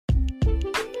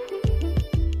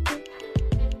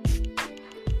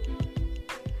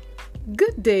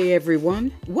Good day,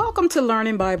 everyone. Welcome to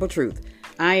Learning Bible Truth.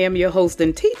 I am your host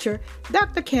and teacher,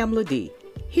 Dr. Kamla D.,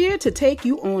 here to take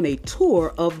you on a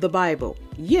tour of the Bible.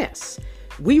 Yes,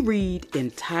 we read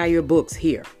entire books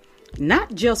here,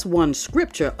 not just one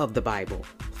scripture of the Bible,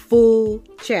 full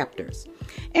chapters.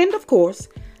 And of course,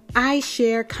 I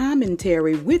share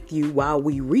commentary with you while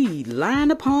we read line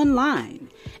upon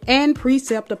line and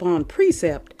precept upon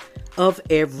precept of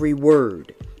every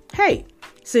word. Hey,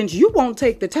 since you won't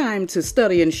take the time to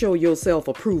study and show yourself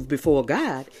approved before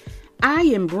God, I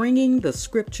am bringing the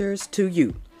scriptures to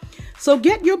you. So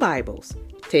get your Bibles,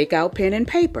 take out pen and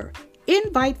paper,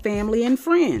 invite family and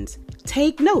friends,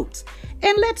 take notes,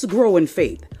 and let's grow in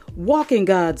faith, walk in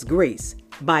God's grace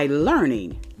by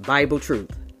learning Bible truth.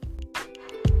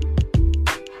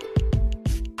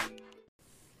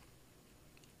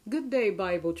 Good day,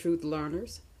 Bible truth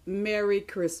learners. Merry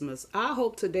Christmas. I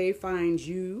hope today finds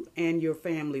you and your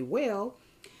family well.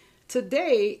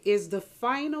 Today is the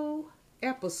final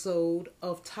episode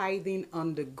of Tithing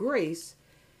Under Grace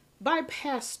by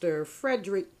Pastor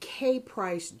Frederick K.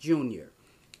 Price Jr.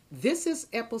 This is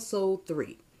episode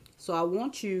 3. So I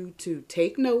want you to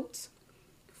take notes,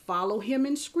 follow him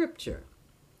in scripture,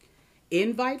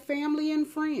 invite family and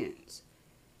friends,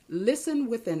 listen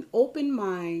with an open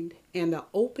mind and an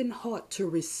open heart to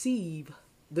receive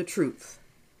the truth.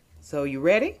 So you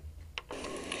ready?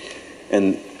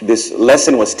 And this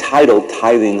lesson was titled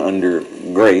Tithing Under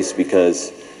Grace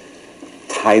because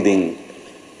tithing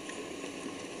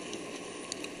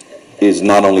is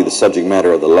not only the subject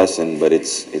matter of the lesson, but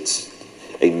it's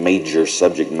a major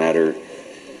subject matter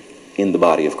in the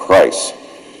body of Christ.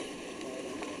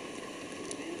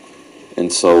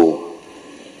 And so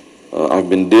I've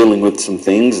been dealing with some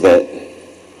things that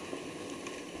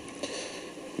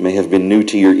may have been new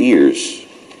to your ears.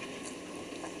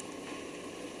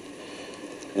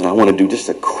 And I want to do just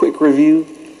a quick review.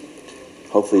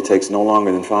 Hopefully it takes no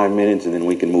longer than 5 minutes, and then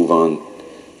we can move on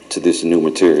to this new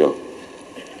material.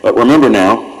 But remember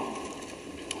now,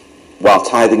 while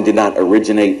tithing did not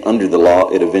originate under the law,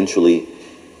 it eventually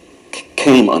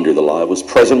came under the law. It was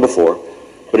present before,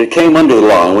 but it came under the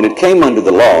law. And when it came under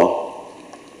the law,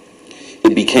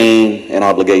 it became an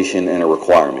obligation and a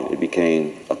requirement. It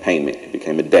became a payment. It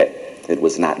became a debt. It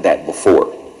was not that before.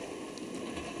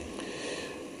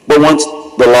 But once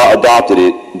the law adopted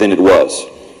it, then it was.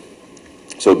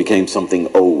 So it became something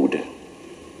owed.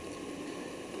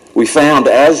 We found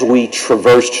as we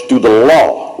traversed through the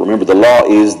law, remember the law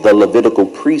is the Levitical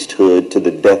priesthood to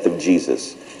the death of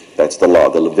Jesus. That's the law,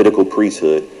 the Levitical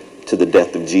priesthood to the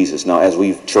death of Jesus. Now as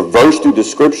we've traversed through the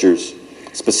scriptures,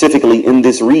 specifically in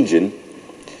this region,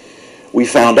 we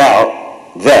found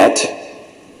out that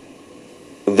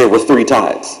there were 3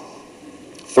 tithes.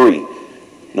 3.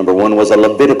 Number 1 was a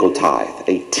Levitical tithe,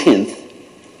 a tenth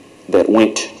that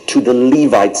went to the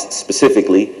Levites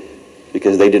specifically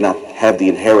because they did not have the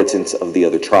inheritance of the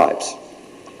other tribes.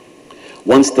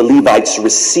 Once the Levites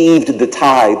received the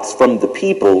tithes from the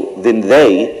people, then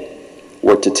they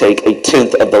were to take a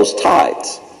tenth of those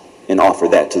tithes and offer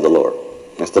that to the Lord.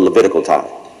 That's the Levitical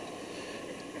tithe.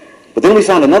 But then we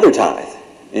found another tithe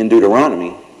in Deuteronomy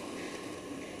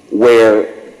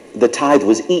where the tithe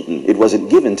was eaten. It wasn't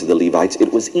given to the Levites,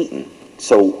 it was eaten.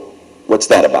 So what's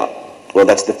that about? Well,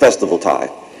 that's the festival tithe.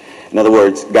 In other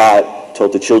words, God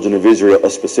told the children of Israel a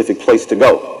specific place to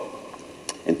go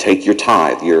and take your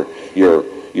tithe, your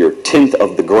tenth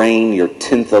of the grain, your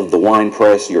tenth of the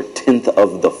winepress, your tenth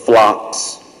of the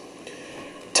flocks.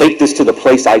 Take this to the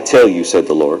place I tell you, said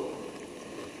the Lord.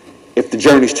 If the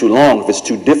journey's too long, if it's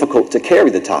too difficult to carry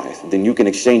the tithe, then you can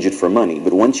exchange it for money.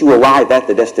 But once you arrive at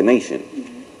the destination,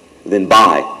 then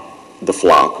buy the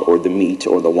flock or the meat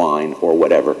or the wine or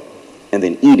whatever, and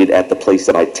then eat it at the place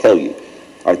that I tell you.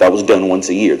 All right, that was done once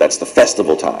a year. That's the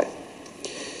festival tithe.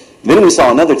 Then we saw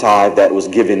another tithe that was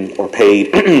given or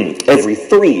paid every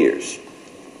 3 years.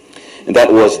 And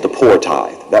that was the poor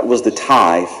tithe. That was the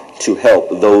tithe to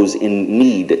help those in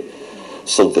need.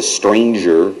 So the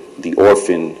stranger, the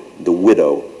orphan, the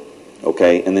widow,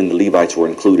 okay, and then the Levites were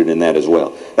included in that as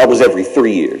well. That was every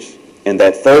 3 years. And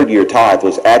that 3rd year tithe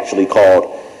was actually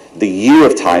called the year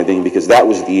of tithing because that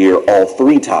was the year all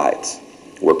 3 tithes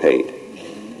were paid.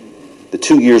 The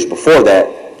 2 years before that,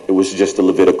 it was just the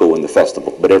Levitical and the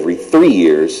festival. But every 3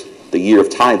 years, the year of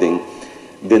tithing,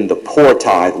 then the poor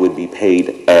tithe would be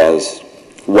paid as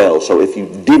well. So if you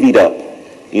divvied up,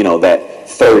 that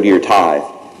 3rd year tithe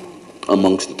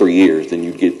amongst the 3 years, then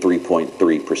you'd get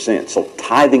 3.3%. So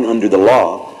tithing under the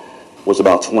law was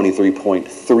about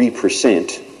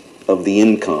 23.3% of the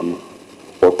income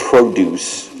or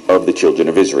produce of the children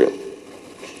of Israel.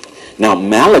 Now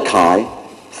Malachi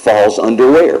falls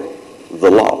under where? the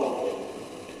law.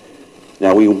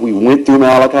 Now, we went through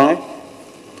Malachi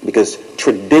because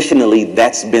traditionally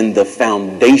that's been the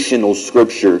foundational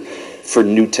scripture for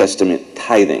New Testament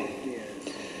tithing.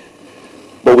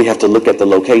 But we have to look at the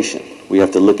location. We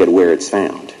have to look at where it's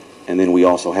found. And then we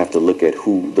also have to look at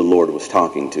who the Lord was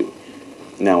talking to.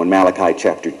 Now in Malachi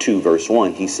chapter 2 verse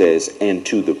 1 he says, "And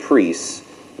to the priests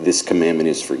this commandment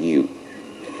is for you."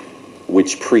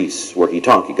 Which priests were he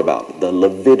talking about? The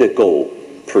Levitical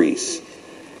priests.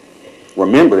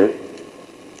 Remember,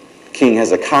 King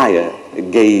Hezekiah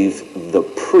gave the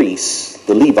priests,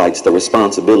 the Levites, the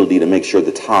responsibility to make sure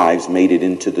the tithes made it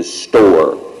into the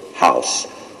storehouse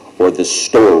or the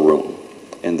storeroom.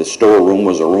 And the storeroom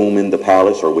was a room in the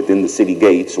palace or within the city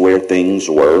gates where things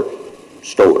were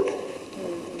stored.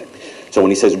 So when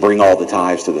he says bring all the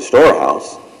tithes to the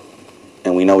storehouse,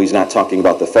 and we know he's not talking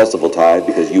about the festival tithe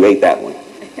because you ate that one.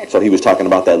 So he was talking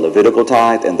about that Levitical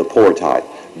tithe and the poor tithe.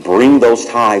 Bring those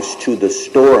tithes to the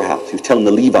storehouse. He was telling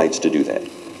the Levites to do that.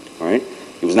 All right?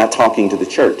 He was not talking to the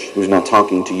church. He was not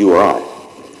talking to you or I.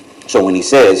 So when he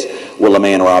says, will a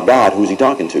man rob God, who's he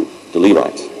talking to? The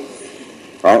Levites.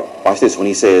 All right? Watch this. When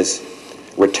he says,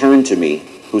 return to me,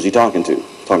 who's he talking to?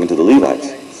 Talking to the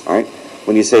Levites. All right?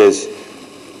 When he says,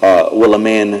 will a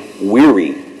man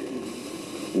weary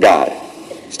God?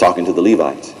 He's talking to the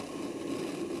Levites.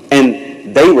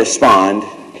 And they respond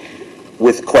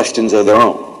with questions of their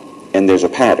own. And there's a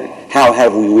pattern. How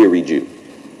have we wearied you?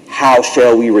 How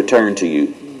shall we return to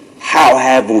you? How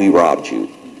have we robbed you?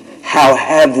 How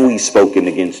have we spoken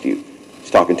against you?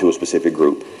 He's talking to a specific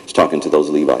group. He's talking to those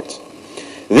Levites.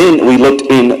 Then we looked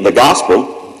in the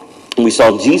gospel and we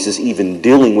saw Jesus even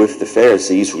dealing with the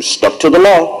Pharisees who stuck to the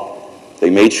law. They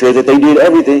made sure that they did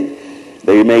everything.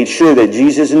 They made sure that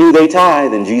Jesus knew they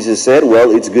tithe. And Jesus said,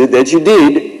 well, it's good that you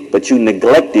did, but you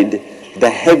neglected the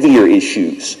heavier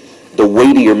issues, the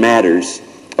weightier matters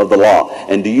of the law.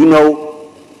 And do you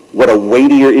know what a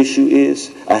weightier issue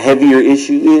is? A heavier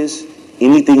issue is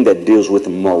anything that deals with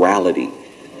morality.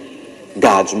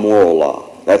 God's moral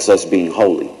law. That's us being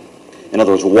holy. In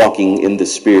other words, walking in the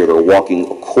Spirit or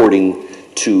walking according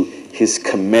to His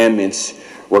commandments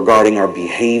regarding our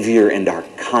behavior and our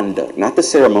conduct. Not the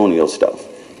ceremonial stuff.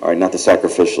 All right, not the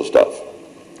sacrificial stuff.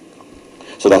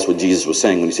 So that's what Jesus was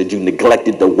saying when he said you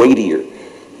neglected the weightier,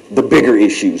 the bigger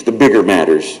issues, the bigger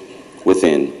matters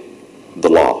within the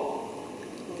law.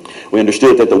 We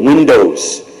understood that the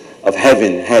windows of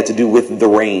heaven had to do with the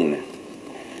rain.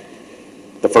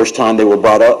 The first time they were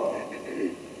brought up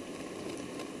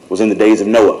was in the days of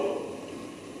Noah.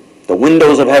 The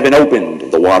windows of heaven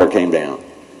opened, the water came down.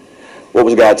 What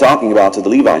was God talking about to the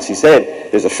Levites? He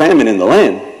said, there's a famine in the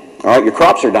land. All right, your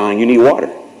crops are dying, you need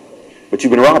water. But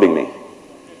you've been robbing me.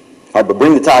 All right, but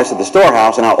bring the tithes to the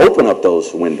storehouse and I'll open up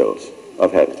those windows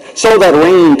of heaven. So that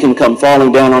rain can come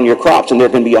falling down on your crops and there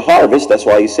can be a harvest. That's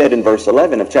why he said in verse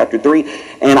 11 of chapter 3,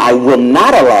 and I will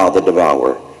not allow the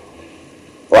devourer,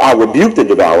 or I rebuke the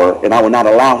devourer, and I will not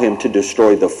allow him to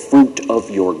destroy the fruit of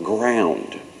your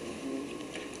ground.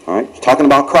 All right, he's talking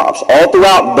about crops. All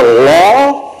throughout the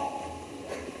law,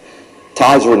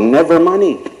 tithes were never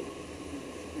money.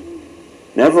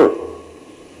 Never.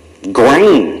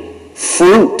 Grain,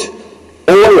 fruit,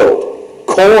 oil,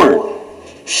 corn,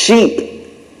 sheep,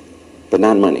 but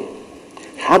not money.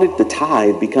 How did the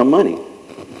tithe become money?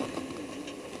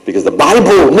 Because the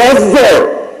Bible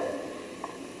never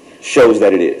shows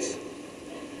that it is.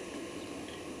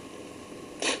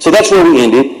 So that's where we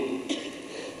ended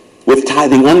with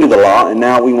tithing under the law, and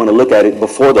now we want to look at it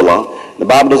before the law. The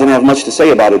Bible doesn't have much to say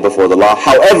about it before the law.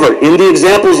 However, in the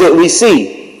examples that we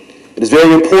see, it is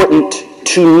very important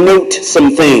to note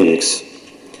some things.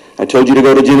 I told you to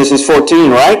go to Genesis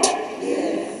 14, right?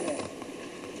 Yes.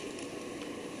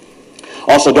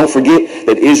 Also, don't forget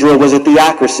that Israel was a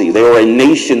theocracy. They were a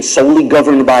nation solely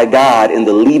governed by God, and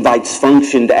the Levites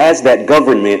functioned as that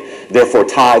government. Therefore,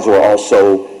 tithes were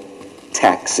also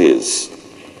taxes.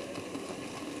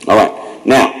 All right.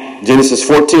 Now, Genesis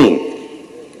 14,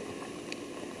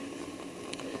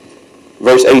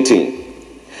 verse 18.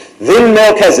 Then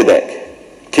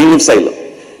Melchizedek, king of Salem.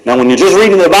 Now, when you're just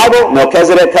reading the Bible,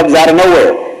 Melchizedek comes out of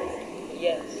nowhere.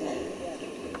 Yes.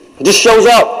 It just shows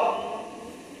up,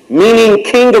 meaning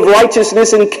king of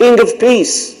righteousness and king of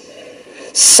peace.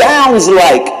 Sounds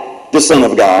like the Son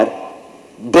of God,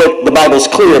 but the Bible's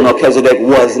clear Melchizedek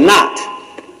was not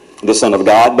the Son of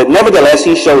God. But nevertheless,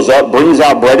 he shows up, brings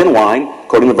out bread and wine,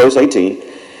 according to verse 18.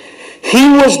 He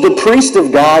was the priest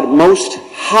of God Most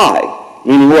High,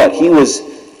 meaning what? He was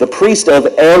the priest of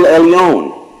El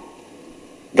Elyon,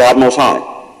 God Most High.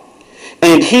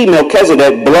 And he,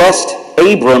 Melchizedek, blessed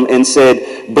Abram and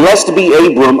said, "Blessed be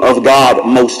Abram of God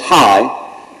Most High,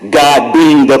 God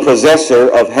being the possessor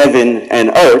of heaven and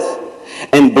earth,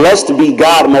 and blessed be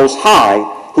God Most High,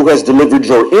 who has delivered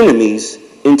your enemies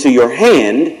into your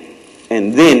hand."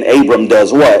 And then Abram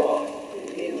does what?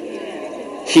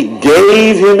 He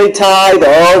gave him a tithe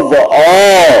of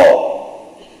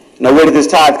all. Now, where did this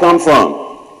tithe come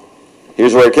from?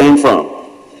 Here's where it came from.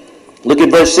 Look at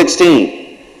verse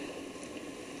 16.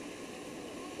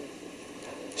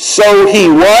 So he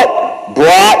what?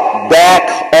 Brought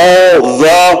back all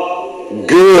the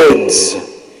goods.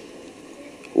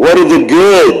 What are the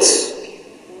goods?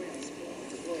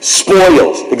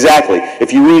 Spoils. Exactly.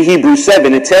 If you read Hebrews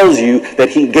 7, it tells you that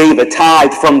he gave a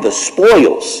tithe from the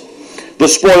spoils. The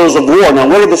spoils of war. Now,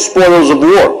 what are the spoils of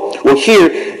war? Well, here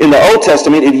in the Old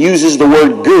Testament, it uses the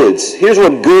word goods. Here's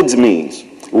what goods means.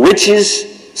 Riches,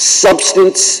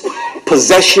 substance,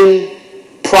 possession,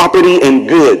 property, and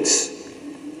goods.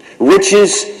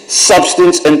 Riches,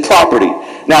 substance, and property.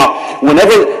 Now,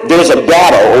 whenever there's a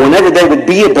battle, or whenever there would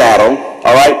be a battle,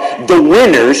 all right, the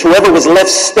winners, whoever was left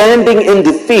standing in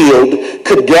the field,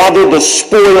 could gather the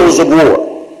spoils of war.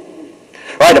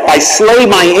 Right? If I slay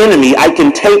my enemy, I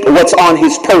can take what's on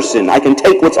his person. I can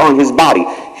take what's on his body.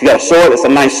 If you got a sword, it's a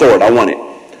nice sword. I want it.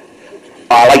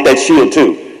 I like that shield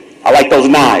too. I like those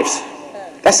knives.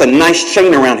 That's a nice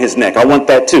chain around his neck. I want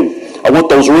that too. I want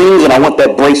those rings and I want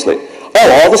that bracelet.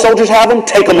 Oh, all the soldiers have them?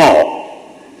 Take them all.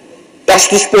 That's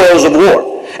the spoils of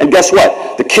war. And guess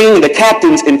what? The king and the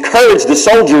captains encouraged the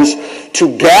soldiers to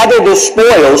gather the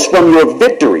spoils from your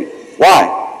victory.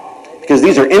 Why? Because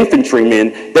these are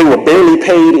infantrymen. They were barely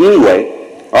paid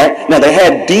anyway. All right? Now, they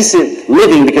had decent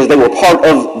living because they were part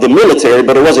of the military,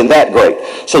 but it wasn't that great.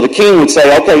 So the king would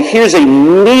say, okay, here's a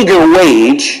meager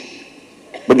wage,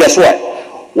 but guess what?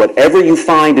 Whatever you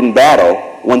find in battle,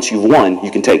 once you've won,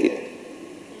 you can take it.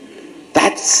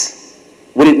 That's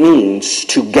what it means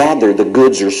to gather the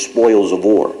goods or spoils of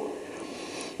war.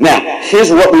 Now,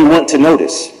 here's what we want to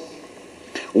notice.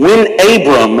 When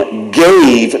Abram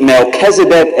gave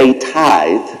Melchizedek a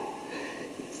tithe,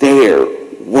 there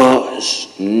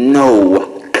was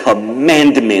no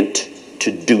commandment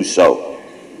to do so.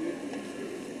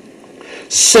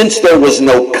 Since there was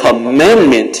no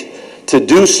commandment to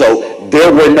do so,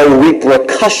 there were no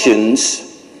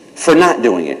repercussions for not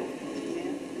doing it.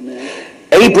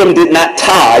 Abram did not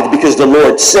tithe because the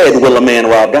Lord said, "Will a man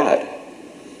rob God?"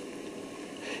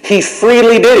 He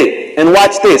freely did it. And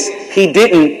watch this. He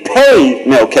didn't pay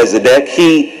Melchizedek.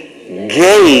 He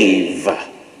gave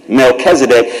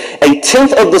Melchizedek a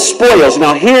tenth of the spoils.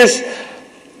 Now here's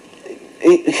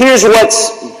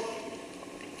what's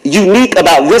unique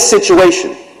about this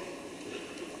situation.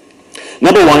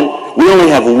 Number one, we only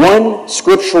have one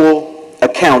scriptural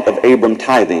account of Abram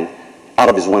tithing out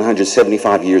of his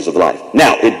 175 years of life.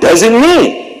 Now, it doesn't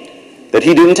mean that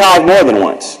he didn't tithe more than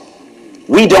once.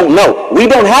 We don't know. We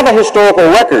don't have a historical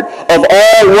record of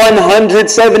all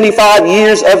 175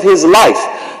 years of his life.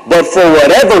 But for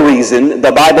whatever reason,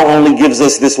 the Bible only gives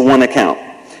us this one account.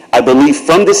 I believe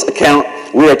from this account,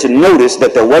 we are to notice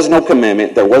that there was no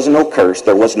commandment, there was no curse,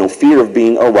 there was no fear of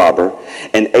being a robber,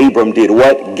 and Abram did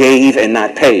what? Gave and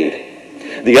not paid.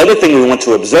 The other thing we want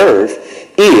to observe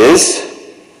is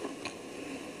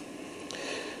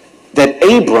that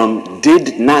Abram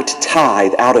did not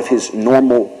tithe out of his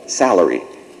normal salary.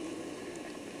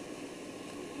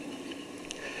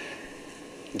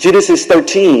 Genesis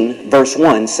 13, verse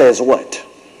 1 says what?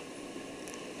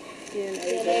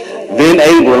 Then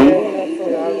Abram,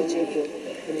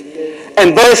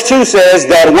 and verse 2 says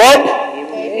that what?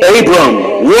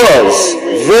 Abram was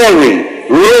very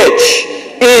rich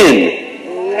in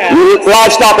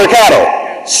livestock or cattle,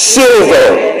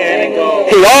 silver.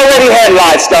 He already had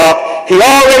livestock. He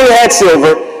already had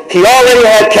silver. He already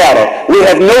had cattle. We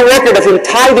have no record of him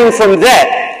tithing from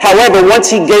that. However, once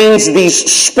he gains these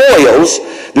spoils,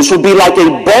 this would be like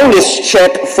a bonus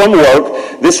check from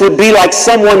work. This would be like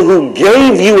someone who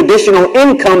gave you additional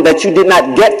income that you did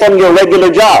not get from your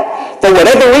regular job. For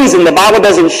whatever reason, the Bible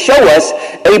doesn't show us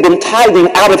Abram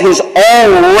tithing out of his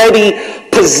already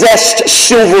possessed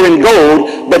silver and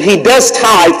gold, but he does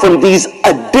tithe from these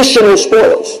additional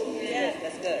spoils.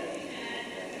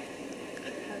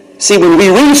 See, when we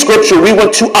read Scripture, we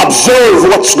want to observe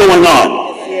what's going on.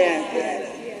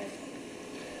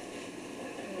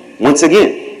 Once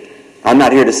again, I'm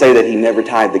not here to say that he never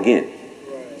tithed again.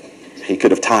 He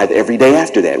could have tithed every day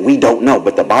after that. We don't know.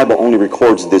 But the Bible only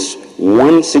records this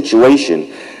one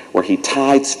situation where he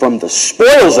tithes from the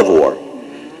spoils of war.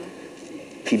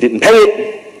 He didn't pay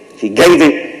it. He gave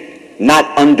it not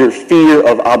under fear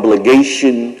of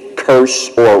obligation, curse,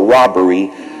 or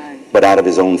robbery. but out of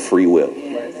his own free will.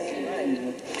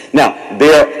 Now,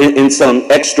 there in some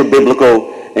extra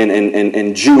biblical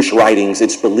and Jewish writings,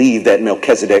 it's believed that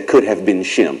Melchizedek could have been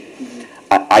Shem.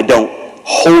 I don't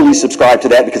wholly subscribe to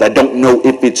that because I don't know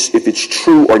if it's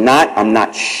true or not. I'm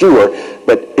not sure.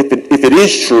 But if it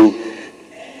is true,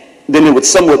 then it would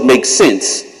somewhat make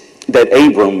sense that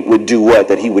Abram would do what?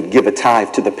 That he would give a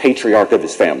tithe to the patriarch of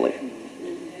his family,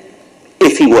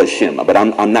 if he was Shem. But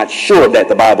I'm not sure of that.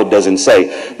 The Bible doesn't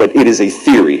say, but it is a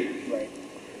theory.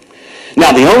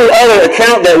 Now, the only other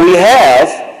account that we have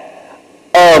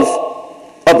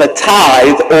of a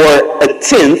tithe or a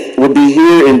tenth would be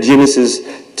here in Genesis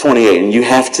 28. And you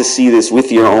have to see this with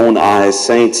your own eyes,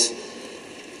 saints.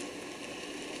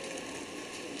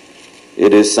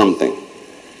 It is something.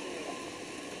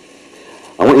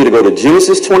 I want you to go to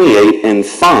Genesis 28 and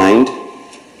find,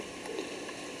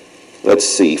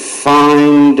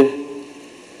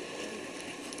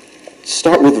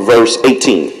 start with verse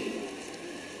 18.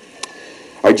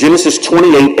 All right, Genesis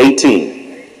 28:18.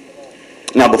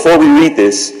 Now, before we read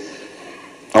this,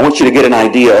 I want you to get an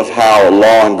idea of how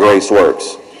law and grace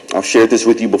works. I've shared this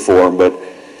with you before, but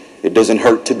it doesn't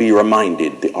hurt to be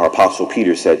reminded. Our Apostle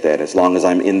Peter said that as long as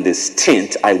I'm in this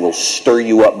tent, I will stir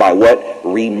you up by what?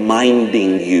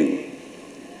 Reminding you.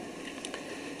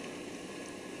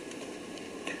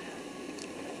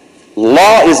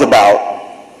 Law is about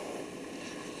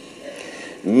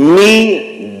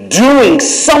me doing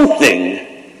something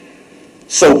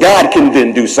so God can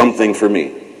then do something for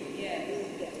me.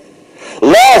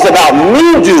 Law is about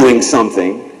me doing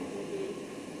something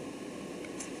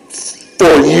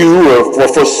for you or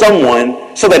for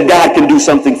someone so that God can do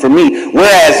something for me.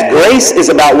 Whereas grace is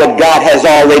about what God has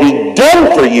already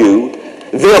done for you,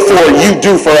 therefore you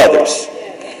do for others.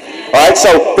 All right,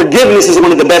 so forgiveness is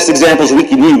one of the best examples we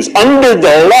can use. Under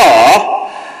the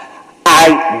law,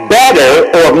 I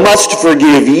better or must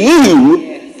forgive you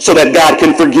so that God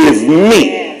can forgive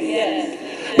me.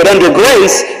 But under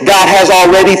grace, God has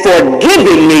already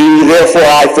forgiven me, therefore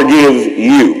I forgive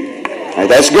you. All right,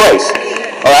 that's grace.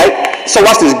 All right, so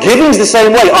watch this. Giving is the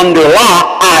same way. Under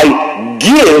law, I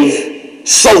give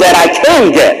so that I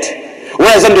can get.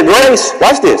 Whereas under grace,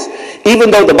 watch this. Even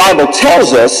though the Bible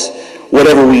tells us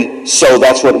whatever we sow,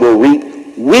 that's what we'll reap,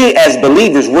 we as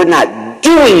believers, we're not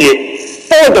doing it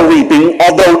for the reaping,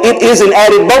 although it is an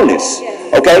added bonus.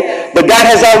 Okay? But God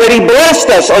has already blessed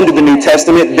us under the New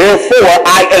Testament. Therefore,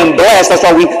 I am blessed. That's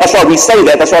why we say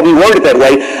that. That's why we word it that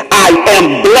way. I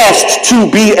am blessed to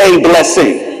be a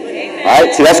blessing. All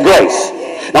right? See, that's grace.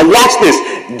 Now watch this.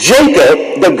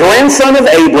 Jacob, the grandson of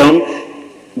Abram,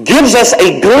 gives us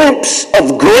a glimpse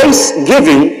of grace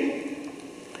giving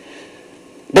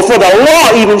before the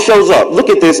law even shows up. Look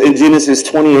at this in Genesis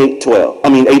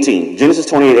 18. Genesis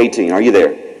 28:18. Are you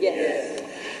there? Yes.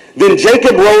 Then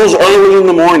Jacob rose early in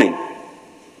the morning.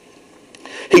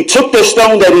 He took the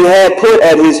stone that he had put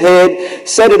at his head,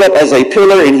 set it up as a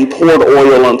pillar, and he poured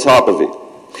oil on top of it.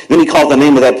 Then he called the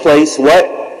name of that place what?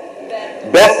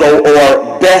 Bethel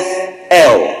or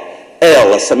Beth-el.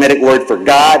 El, a Semitic word for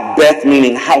God. Beth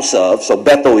meaning house of. So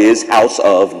Bethel is house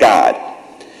of God.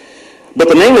 But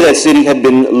the name of that city had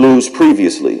been Luz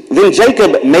previously. Then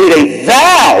Jacob made a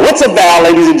vow. What's a vow,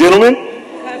 ladies and gentlemen?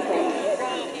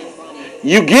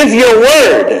 You give your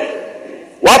word.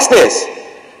 Watch this.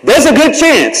 There's a good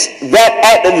chance that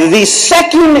at the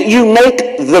second you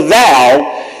make the vow,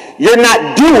 you're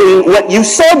not doing what you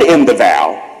said in the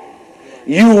vow.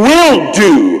 You will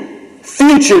do,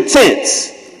 future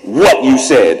tense, what you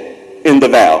said in the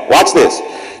vow. Watch this.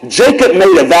 Jacob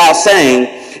made a vow saying,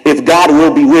 if God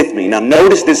will be with me. Now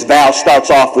notice this vow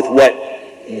starts off with what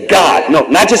God, no,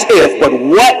 not just if, but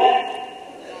what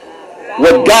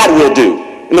God will do.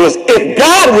 In other words, if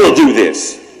God will do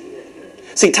this.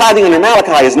 See, tithing under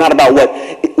Malachi is not about what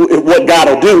God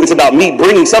will do. It's about me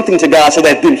bringing something to God so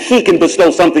that then he can bestow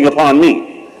something upon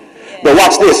me. But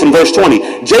watch this in verse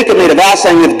 20. Jacob made a vow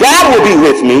saying, if God will be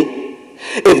with me,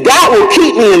 if God will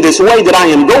keep me in this way that I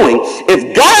am going,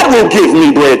 if God will give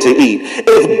me bread to eat,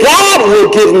 if God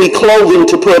will give me clothing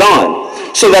to put on,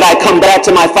 so that I come back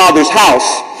to my father's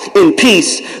house in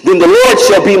peace, then the Lord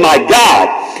shall be my God.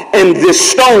 And this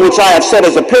stone which I have set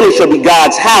as a pillar shall be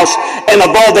God's house. And of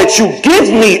all that you give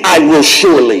me, I will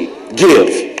surely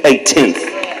give a tenth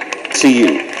to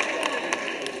you.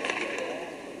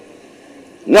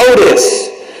 Notice,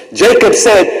 Jacob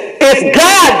said, if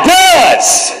God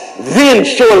does, then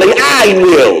surely I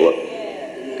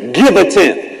will give a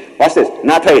tenth. Watch this.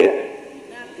 Not pay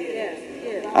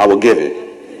it. I will give it.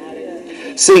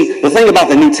 See, the thing about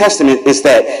the New Testament is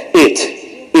that it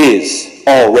is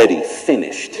already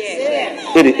finished.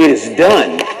 It is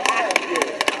done.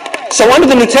 So under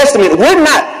the New Testament, we're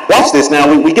not, watch this now,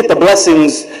 we get the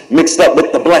blessings mixed up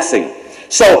with the blessing.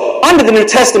 So under the New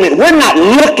Testament, we're not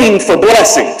looking for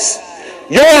blessings.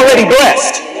 You're already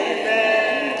blessed.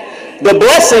 The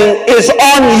blessing is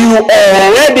on you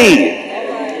already.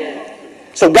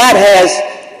 So God has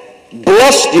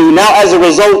blessed you. Now as a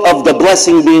result of the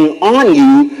blessing being on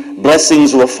you,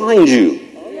 blessings will find you.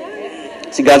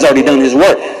 See, God's already done his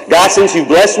work. God, since you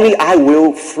blessed me, I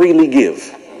will freely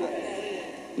give.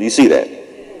 Do you see that?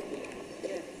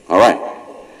 All right.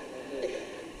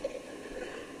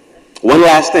 One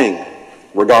last thing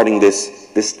regarding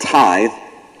this tithe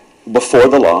before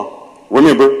the law.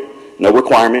 Remember, no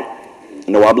requirement,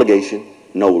 no obligation,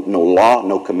 no law,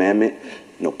 no commandment,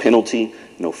 no penalty,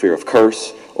 no fear of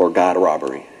curse or God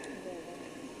robbery.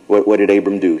 What did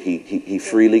Abram do? He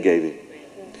freely gave it.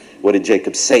 What did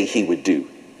Jacob say he would do?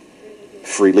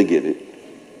 Freely give it.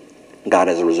 God,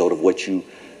 as a result of what you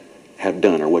have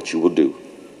done or what you will do.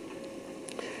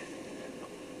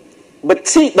 But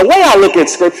see, the way I look at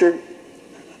Scripture,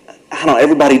 I don't know,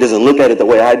 everybody doesn't look at it the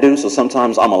way I do, so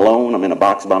sometimes I'm alone, I'm in a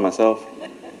box by myself.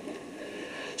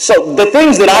 So the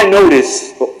things that I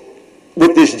notice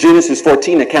with this Genesis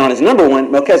 14 account is, number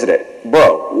one, Melchizedek.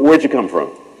 Bro, where'd you come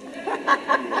from?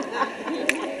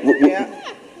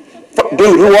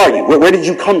 Dude, who are you? Where did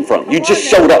you come from? You just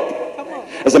showed up.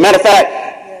 As a matter of fact,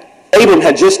 Abram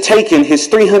had just taken his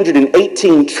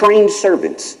 318 trained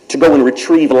servants to go and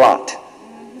retrieve Lot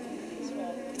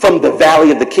from the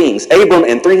Valley of the Kings. Abram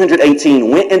and 318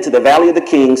 went into the Valley of the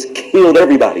Kings, killed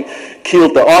everybody.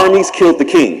 Killed the armies, killed the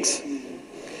kings.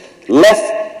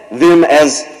 Left them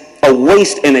as a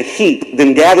waste and a heap,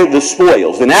 then gathered the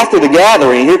spoils. And after the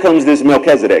gathering, here comes this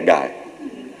Melchizedek guy.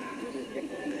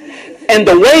 And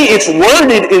the way it's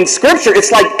worded in Scripture,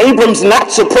 it's like Abram's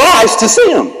not surprised to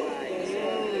see him.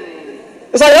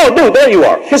 It's like, oh, dude, there you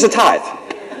are. Here's a tithe.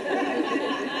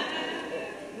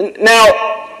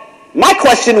 Now, my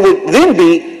question would then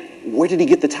be, where did he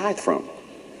get the tithe from?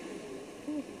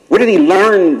 Where did he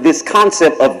learn this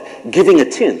concept of giving a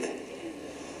tenth?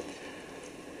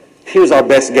 Here's our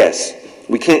best guess.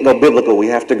 We can't go biblical. We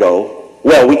have to go,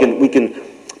 well, we can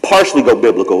partially go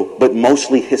biblical, but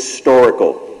mostly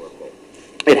historical.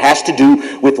 It has to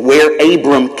do with where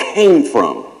Abram came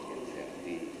from.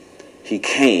 He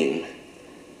came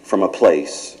from a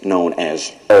place known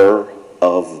as Ur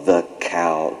of the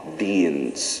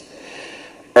Chaldeans.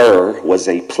 Ur was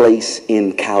a place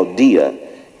in Chaldea.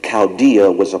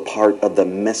 Chaldea was a part of the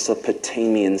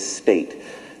Mesopotamian state.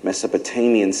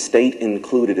 Mesopotamian state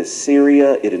included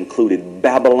Assyria, it included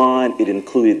Babylon, it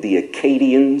included the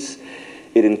Akkadians,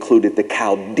 it included the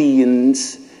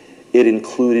Chaldeans, it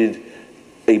included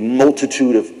a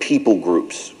multitude of people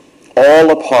groups, all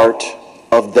a part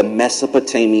of the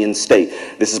Mesopotamian state.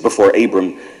 This is before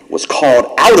Abram was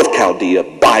called out of Chaldea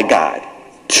by God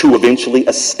to eventually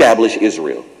establish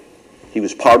Israel. He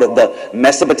was part of the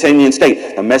Mesopotamian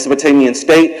state. The Mesopotamian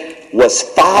state was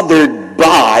fathered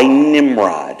by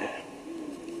Nimrod.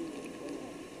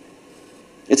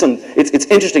 It's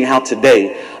interesting how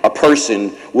today a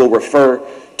person will refer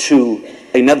to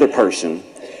another person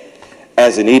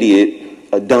as an idiot,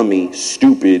 a dummy,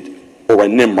 stupid, or a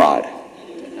Nimrod.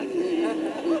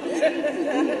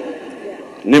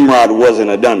 Nimrod wasn't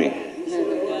a dummy.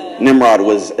 Nimrod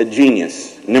was a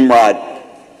genius. Nimrod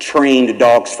trained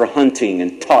dogs for hunting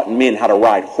and taught men how to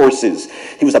ride horses.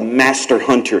 He was a master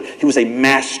hunter. He was a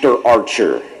master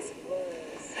archer.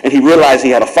 And he realized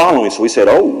he had a following, so he said,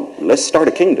 oh, let's start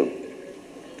a kingdom.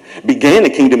 Began a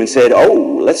kingdom and said,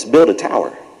 oh, let's build a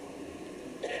tower.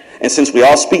 And since we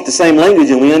all speak the same language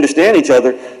and we understand each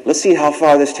other, let's see how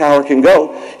far this tower can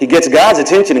go. He gets God's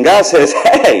attention and God says,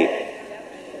 hey,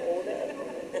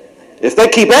 if they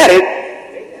keep at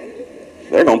it,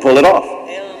 they're going to pull it off.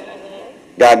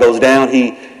 God goes down,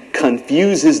 he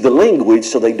confuses the language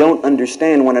so they don't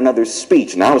understand one another's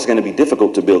speech. Now it's going to be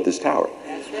difficult to build this tower.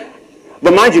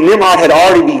 But mind you, Nimrod had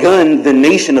already begun the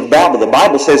nation of Babel. The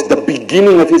Bible says the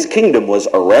beginning of his kingdom was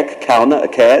Erech, Calneh,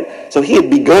 Akkad. So he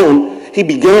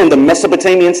began the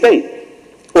Mesopotamian state.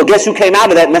 Well, guess who came out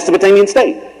of that Mesopotamian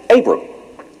state? Abram.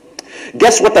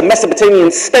 Guess what the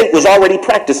Mesopotamian state was already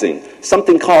practicing?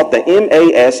 Something called the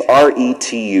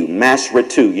Masretu,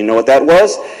 Masretu. You know what that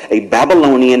was? A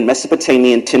Babylonian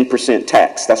Mesopotamian 10%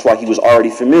 tax. That's why he was already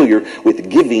familiar with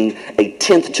giving a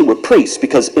tenth to a priest,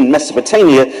 because in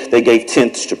Mesopotamia they gave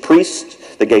tenths to priests,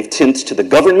 they gave tenths to the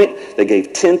government, they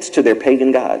gave tenths to their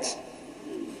pagan gods.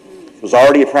 It was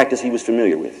already a practice he was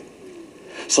familiar with.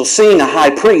 So seeing a high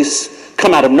priest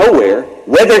come out of nowhere,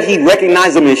 whether he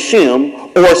recognized him as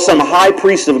Shem or some high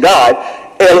priest of God,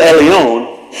 El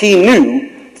Elyon, he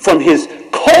knew from his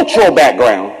cultural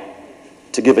background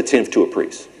to give a tenth to a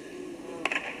priest.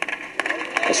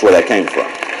 That's where that came from.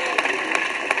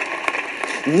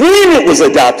 Then it was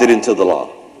adopted into the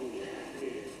law.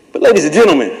 But ladies and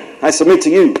gentlemen, I submit to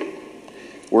you,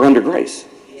 we're under grace.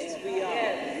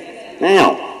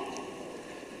 Now,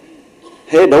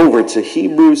 head over to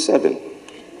Hebrews 7.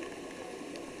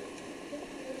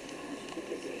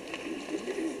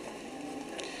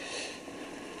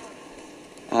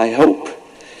 I hope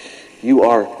you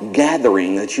are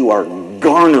gathering, that you are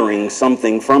garnering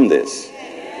something from this.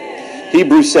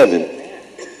 Hebrews 7.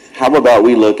 How about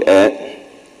we look at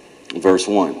verse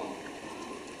 1?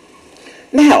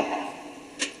 Now,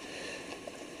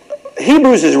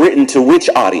 Hebrews is written to which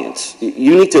audience?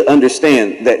 You need to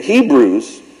understand that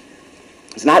Hebrews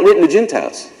is not written to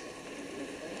Gentiles.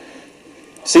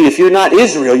 See, if you're not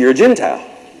Israel, you're a Gentile.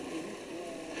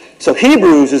 So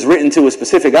Hebrews is written to a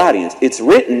specific audience. It's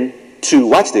written to,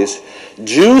 watch this,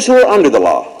 Jews who are under the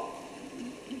law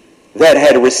that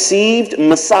had received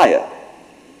Messiah.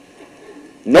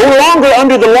 No longer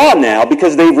under the law now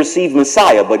because they've received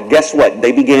Messiah. But guess what?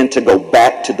 They began to go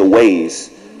back to the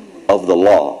ways of the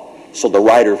law. So the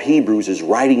writer of Hebrews is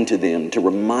writing to them to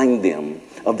remind them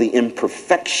of the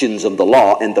imperfections of the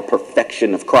law and the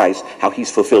perfection of Christ, how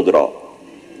he's fulfilled it all.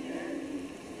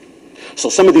 So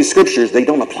some of these scriptures, they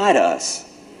don't apply to us.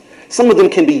 Some of them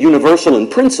can be universal in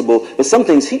principle, but some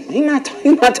things, he's not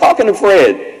talking to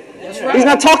Fred. That's right. He's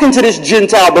not talking to this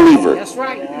Gentile believer. That's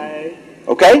right.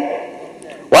 Okay?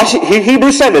 Watch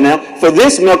Hebrews 7 now. For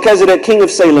this Melchizedek, king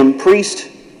of Salem, priest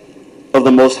of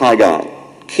the Most High God.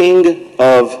 King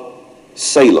of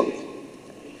Salem.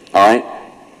 All right?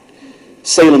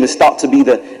 Salem is thought to be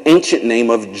the ancient name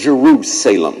of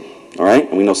Jerusalem. All right?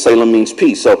 And we know Salem means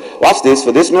peace. So watch this.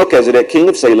 For this Melchizedek, king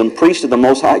of Salem, priest of the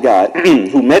Most High God,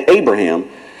 who met Abraham,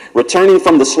 returning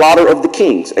from the slaughter of the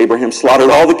kings. Abraham slaughtered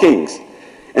all the kings.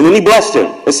 And then he blessed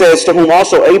him. It says, to whom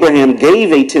also Abraham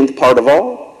gave a tenth part of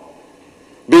all.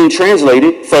 Being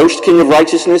translated, first king of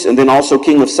righteousness, and then also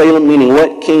king of Salem, meaning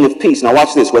what? King of peace. Now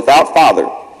watch this. Without father,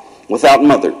 without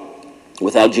mother,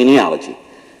 without genealogy,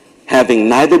 having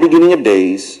neither beginning of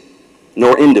days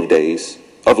nor end of days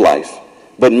of life,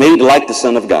 but made like the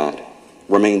Son of God,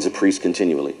 remains a priest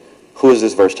continually. Who is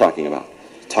this verse talking about?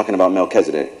 It's talking about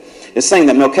Melchizedek. It's saying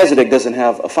that Melchizedek doesn't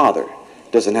have a father,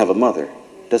 doesn't have a mother,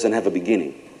 doesn't have a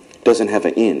beginning, doesn't have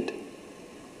an end.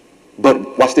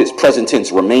 But watch this, present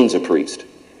tense, remains a priest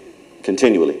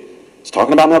continually. It's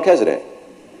talking about Melchizedek.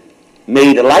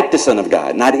 Made like the Son of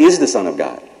God, not is the Son of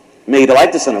God. Made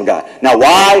like the Son of God. Now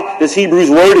why does Hebrews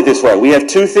word it this way? We have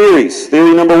two theories.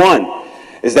 Theory number one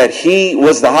is that he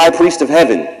was the high priest of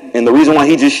heaven. And the reason why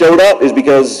he just showed up is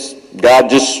because God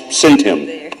just sent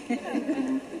him.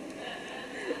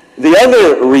 The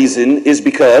other reason is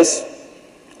because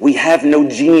we have no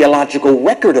genealogical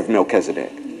record of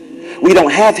Melchizedek. We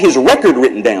don't have his record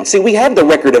written down. See, we have the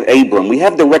record of Abram. We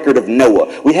have the record of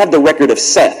Noah. We have the record of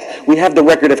Seth. We have the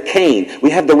record of Cain.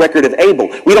 We have the record of Abel.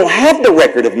 We don't have the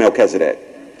record of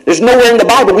Melchizedek. There's nowhere in the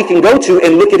Bible we can go to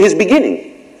and look at his beginning.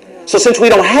 So since we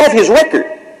don't have his record,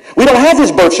 we don't have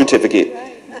his birth certificate,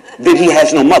 then he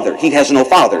has no mother, he has no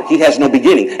father, he has no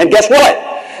beginning. And guess what?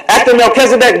 After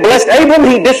Melchizedek blessed Abram,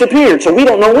 he disappeared, so we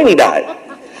don't know when he died.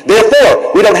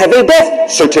 Therefore, we don't have a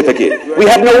death certificate. We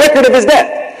have no record of his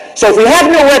death. So if we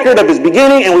have no record of his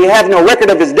beginning and we have no record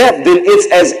of his death, then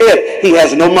it's as if he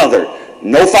has no mother,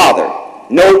 no father,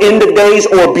 no end of days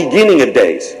or beginning of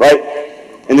days, right?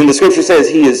 And then the scripture says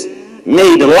he is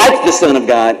made like the Son of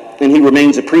God, and he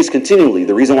remains a priest continually.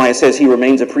 The reason why it says he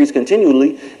remains a priest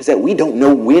continually is that we don't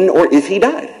know when or if he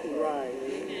died.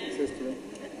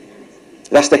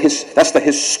 That's the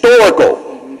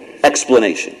historical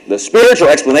explanation. The spiritual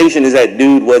explanation is that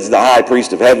dude was the high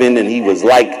priest of heaven, and he was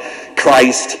like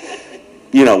Christ.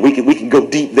 You know, we can go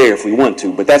deep there if we want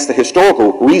to, but that's the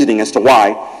historical reasoning as to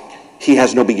why he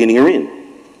has no beginning or end.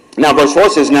 Now, verse 4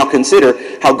 says, now consider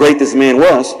how great this man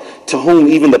was, to whom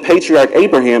even the patriarch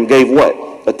Abraham gave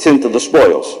what? A tenth of the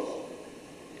spoils.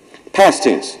 Past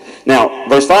tense. Now,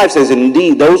 verse 5 says, and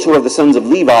indeed, those who are the sons of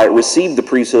Levi received the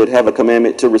priesthood, have a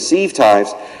commandment to receive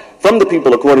tithes from the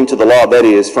people according to the law, that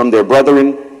is, from their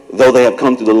brethren, though they have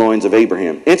come through the loins of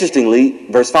Abraham. Interestingly,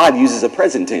 verse 5 uses a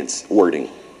present tense wording.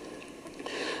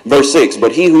 Verse 6,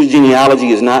 but he whose genealogy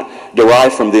is not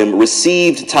derived from them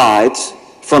received tithes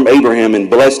from Abraham and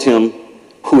blessed him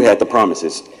who had the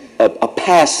promises. A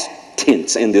past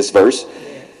tense in this verse.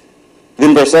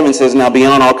 Then verse 7 says, now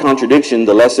beyond all contradiction,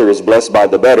 the lesser is blessed by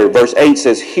the better. Verse 8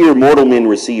 says, here mortal men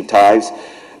receive tithes,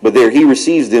 but there he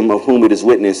receives them of whom it is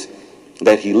witness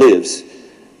that he lives.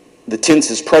 The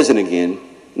tense is present again.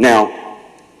 Now,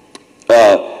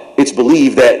 it's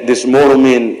believed that this mortal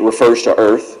man refers to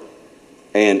earth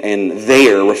and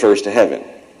there refers to heaven.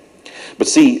 But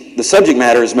see, the subject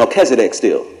matter is Melchizedek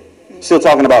still. Still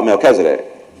talking about Melchizedek.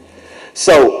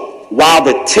 So while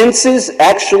the tenses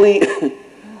actually,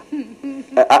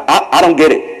 I don't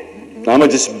get it. I'm going to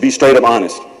just be straight up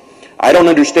honest. I don't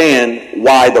understand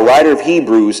why the writer of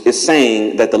Hebrews is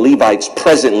saying that the Levites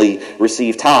presently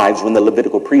receive tithes when the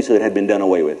Levitical priesthood had been done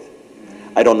away with.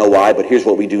 I don't know why, but here's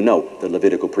what we do know. The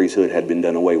Levitical priesthood had been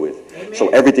done away with. Amen. So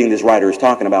everything this writer is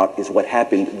talking about is what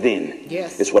happened then.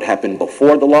 Yes. It's what happened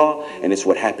before the law, and it's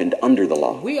what happened under the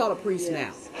law. We are the priests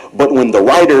now. But when the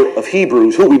writer of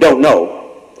Hebrews, who we don't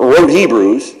know, wrote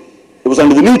Hebrews, it was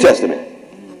under the New Testament,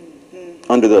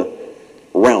 under the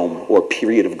realm or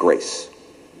period of grace.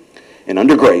 And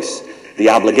under grace, the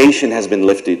obligation has been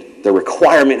lifted, the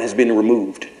requirement has been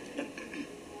removed.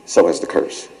 So has the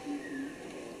curse.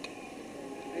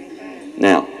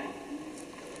 Now,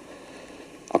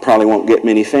 I probably won't get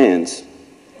many fans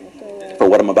for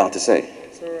what I'm about to say.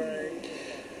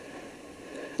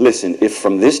 Listen, if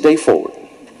from this day forward,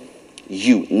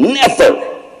 you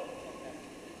never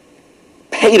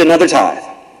paid another tithe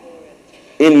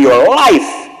in your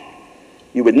life,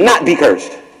 you would not be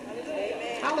cursed.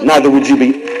 Neither would you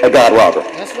be a God robber.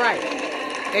 That's right.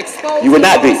 Expose you would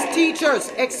not be.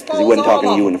 Teachers, expose he wasn't talking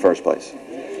all to you in the first place.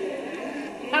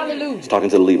 Hallelujah. He's talking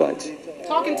to the Levites.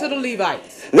 Talking to the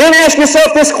Levites. Then ask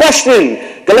yourself this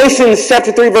question. Galatians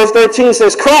chapter 3 verse 13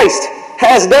 says, Christ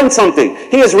has done something.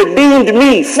 He has redeemed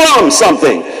me from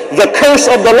something. The curse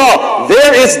of the law.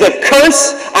 There is the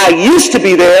curse. I used to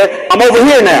be there. I'm over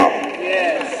here now.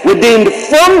 Yes. Redeemed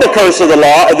from the curse of the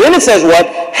law. And then it says what?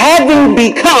 Having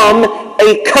become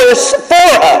a curse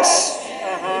for us.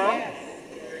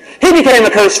 He became a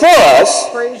curse for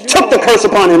us, took the curse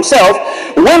upon himself.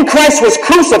 When Christ was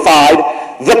crucified,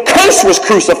 the curse was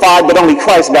crucified, but only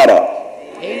Christ got up.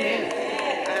 Amen.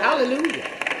 Hallelujah.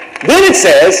 Then it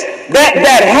says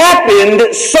that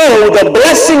happened so the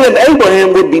blessing of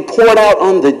Abraham would be poured out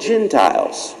on the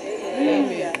Gentiles.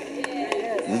 Amen.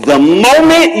 The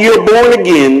moment you're born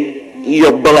again,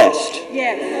 you're blessed.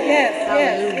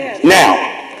 Yes. Now,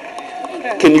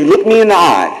 can you look me in the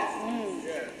eye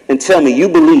and tell me you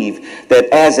believe that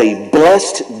as a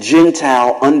blessed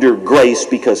Gentile under grace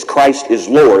because Christ is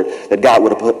Lord, that God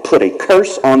would have put a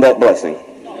curse on that blessing?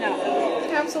 No.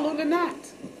 Absolutely not.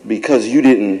 Because you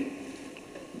didn't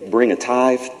bring a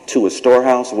tithe to a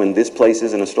storehouse when this place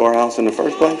isn't a storehouse in the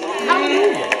first place?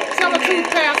 Hallelujah. Tell the truth,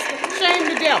 Pastor. Shame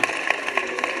the devil.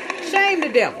 Shame the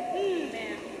devil.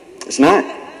 It's not.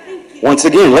 Once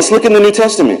again, let's look in the New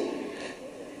Testament.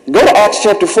 Go to Acts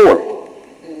chapter 4.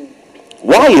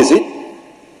 Why is it,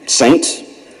 saints,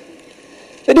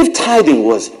 that if tithing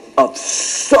was of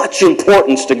such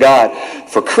importance to God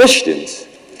for Christians,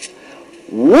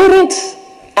 wouldn't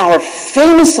our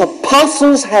famous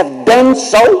apostles have done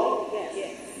so?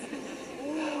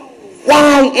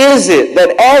 Why is it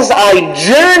that as I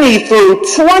journey through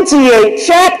 28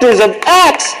 chapters of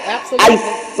Acts, I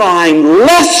find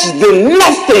less than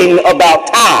nothing about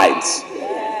tithes?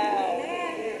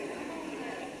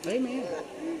 Amen.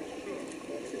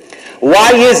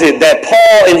 Why is it that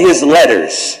Paul in his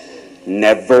letters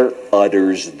never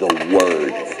utters the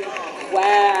word?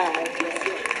 Wow.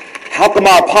 How come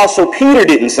our apostle Peter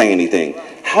didn't say anything?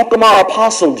 How come our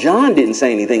apostle John didn't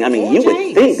say anything? I mean, you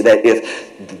would think that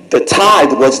if the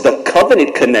tithe was the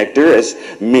covenant connector, as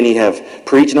many have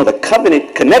preached, no, the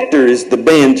covenant connector is the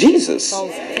man Jesus.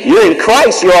 You're in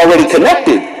Christ, you're already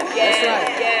connected. That's right.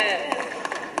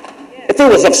 If it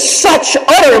was of such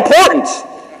utter importance,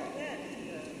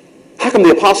 how come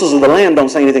the apostles of the Lamb don't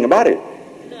say anything about it?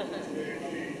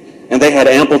 And they had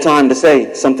ample time to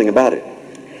say something about it.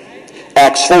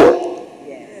 Acts 4.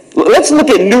 Let's look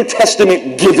at New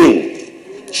Testament giving,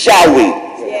 shall we?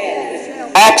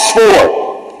 Yes. Acts 4.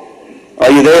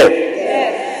 Are you there?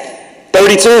 Yes.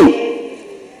 32.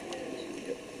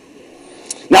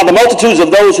 Now the multitudes of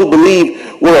those who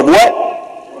believed were of what?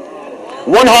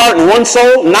 One heart and one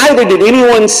soul. Neither did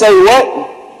anyone say what?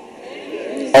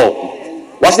 Oh,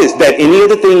 watch this. That any of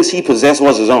the things he possessed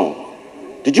was his own.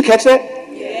 Did you catch that?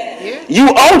 Yes. You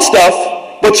own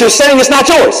stuff, but you're saying it's not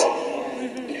yours.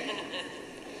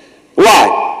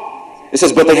 Why? It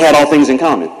says, but they had all things in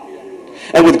common.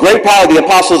 And with great power the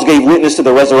apostles gave witness to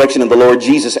the resurrection of the Lord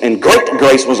Jesus, and great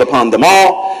grace was upon them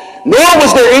all. Nor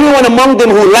was there anyone among them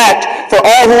who lacked, for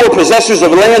all who were possessors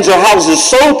of lands or houses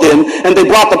sold them, and they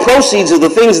brought the proceeds of the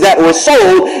things that were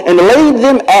sold, and laid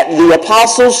them at the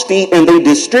apostles' feet, and they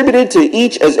distributed to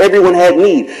each as everyone had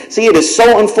need. See, it is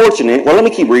so unfortunate. Well, let me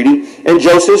keep reading. And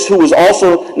Joseph, who was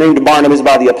also named Barnabas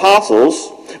by the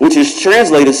apostles, which is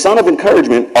translated son of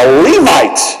encouragement, a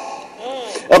Levite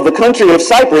of the country of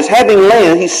Cyprus, having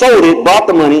land, he sold it, brought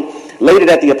the money, laid it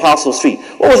at the apostles' feet.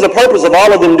 What was the purpose of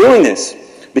all of them doing this?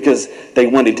 Because they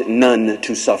wanted none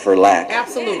to suffer lack.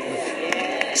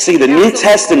 Absolutely. See, the New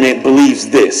Testament believes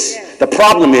this. The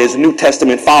problem is New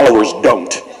Testament followers don't.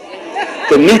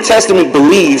 The New Testament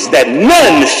believes that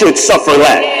none should suffer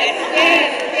lack.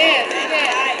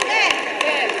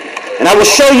 And I will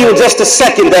show you in just a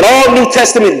second that all New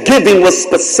Testament giving was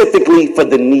specifically for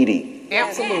the needy.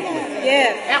 Absolutely.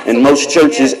 Yes. And most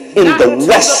churches in the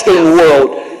Western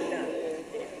world,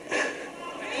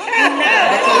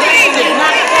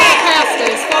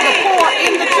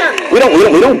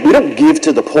 we don't give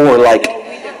to the poor like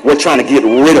we're trying to get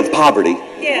rid of poverty.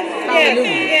 Yes.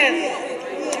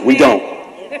 We don't.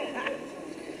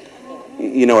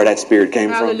 You know where that spirit came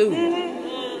from? Hallelujah.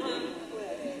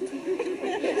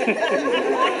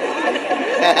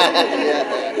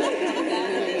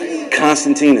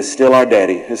 Constantine is still our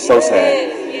daddy. It's so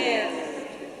sad.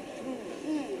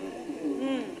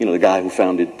 You know, the guy who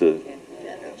founded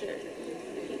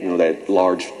that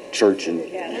large church in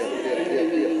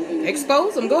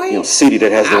Expose them. Go ahead. city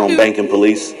that has their own bank and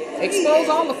police. Expose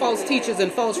all the false teachers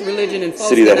and false religion and false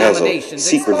City that has a denominations.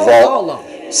 secret Expose all of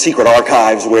them. vault, secret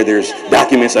archives where there's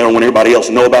documents I don't want everybody else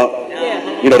to know about.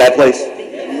 You know that place?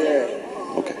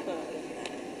 Okay.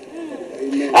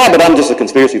 But I'm just a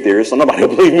conspiracy theorist, so nobody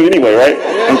will believe me anyway, right?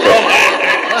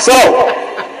 Okay. So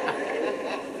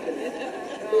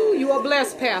Ooh, you are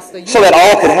blessed, Pastor. so that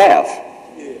all could have.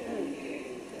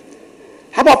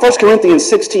 How about 1 Corinthians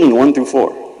 16, 1 through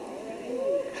 4?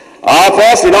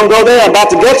 Pastor, don't go there. I'm about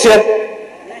to get you.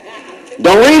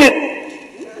 Don't read it.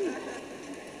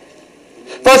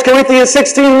 1 Corinthians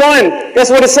 16, 1. Guess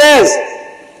what it says?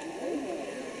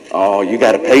 Oh, you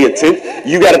got to pay attention.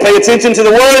 You got to pay attention to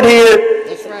the word here.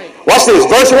 That's right. Watch this.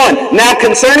 Verse 1. Now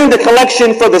concerning the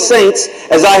collection for the saints,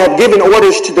 as I have given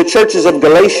orders to the churches of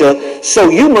Galatia, so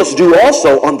you must do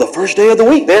also on the first day of the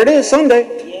week. There it is,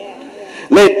 Sunday.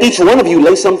 Let each one of you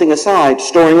lay something aside,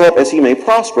 storing up as he may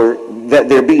prosper, that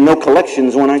there be no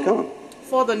collections when I come.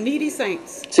 For the needy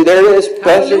saints. See, there it is,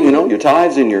 Pastor. Hallelujah. Your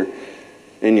tithes and your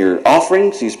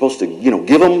offerings. You're supposed to,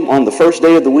 give them on the first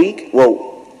day of the week.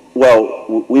 Well,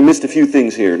 we missed a few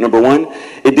things here. Number one,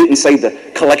 it didn't say the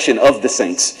collection of the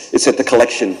saints. It said the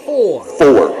collection For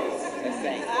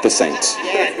the saints.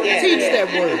 Teach that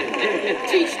word.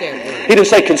 Teach that word. He didn't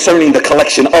say concerning the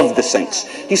collection of the saints.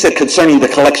 He said concerning the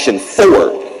collection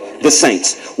for the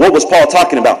saints. What was Paul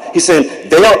talking about? He said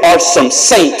there are some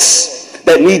saints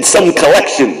that need some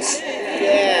collections.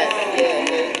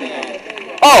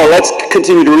 Oh, let's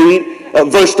continue to read.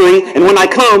 Verse 3, and when I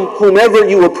come, whomever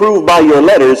you approve by your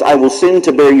letters, I will send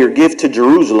to bear your gift to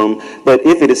Jerusalem. But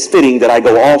if it is fitting that I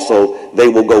go also, they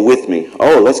will go with me.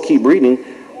 Oh, let's keep reading.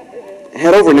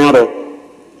 Head over now to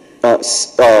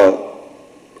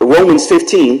Romans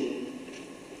 15.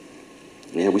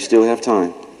 Yeah, we still have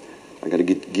time. I got to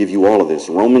give you all of this.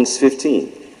 Romans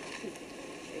 15.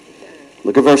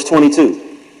 Look at verse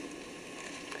 22.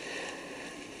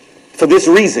 For this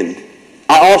reason,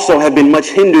 I also have been much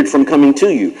hindered from coming to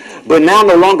you, but now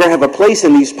no longer have a place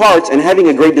in these parts, and having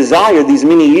a great desire these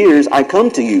many years, I come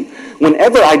to you.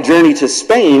 Whenever I journey to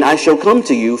Spain, I shall come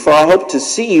to you, for I hope to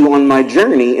see you on my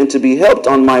journey and to be helped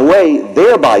on my way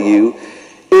there by you,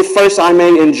 if first I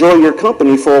may enjoy your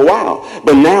company for a while.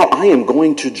 But now I am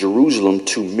going to Jerusalem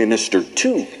to minister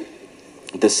to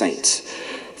the saints.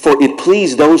 For it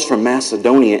pleased those from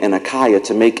Macedonia and Achaia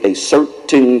to make a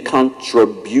certain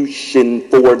contribution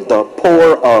for the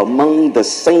poor among the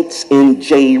saints in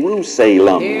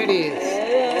Jerusalem. There it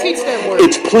is. Teach that word.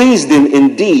 It pleased them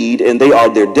indeed, and they are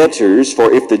their debtors,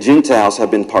 for if the Gentiles have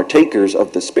been partakers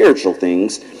of the spiritual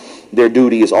things, their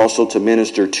duty is also to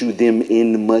minister to them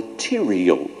in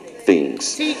material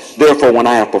things. Therefore, when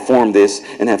I have performed this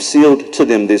and have sealed to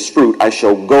them this fruit, I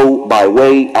shall go by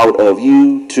way out of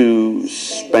you to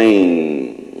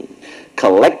Spain,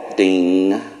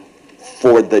 collecting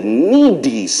for the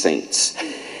needy saints.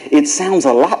 It sounds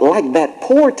a lot like that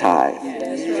poor tithe.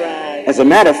 As a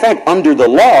matter of fact, under the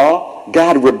law,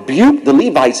 God rebuked the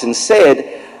Levites and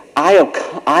said,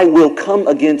 I will come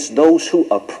against those who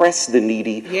oppress the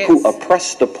needy, who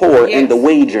oppress the poor, and the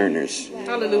wage earners.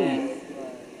 Hallelujah.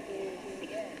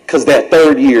 Because that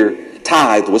third year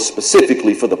tithe was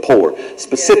specifically for the poor,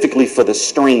 specifically for the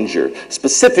stranger,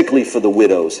 specifically for the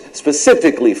widows,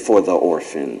 specifically for the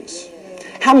orphans.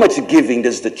 How much giving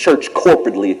does the church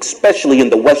corporately, especially in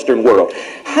the Western world,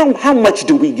 how much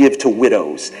do we give to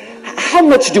widows? How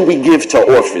much do we give to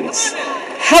orphans?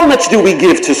 How much do we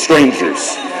give to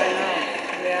strangers?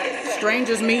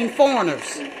 Strangers mean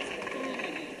foreigners.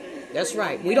 That's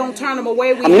right. We don't turn them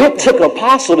away. We I mean, help it took an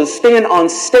apostle to stand on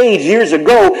stage years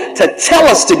ago to tell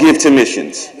us to give to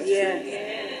missions.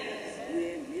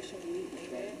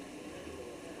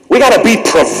 We got to be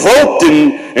provoked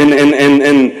and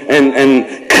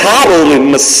coddled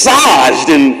and massaged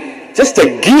and just to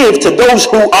give to those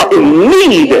who are in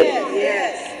need.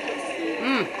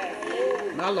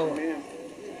 My Lord.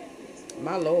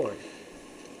 My Lord.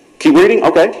 Keep reading?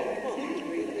 Okay.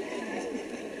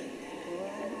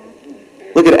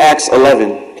 Look at Acts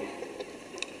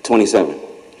 11:27.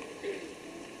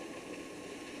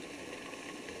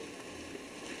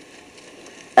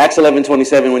 Acts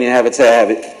 11:27, when you have it, say I have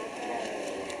it.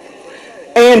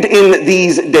 And in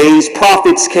these days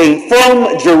prophets came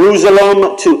from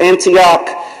Jerusalem to Antioch.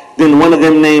 Then one of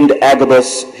them, named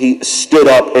Agabus, he stood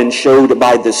up and showed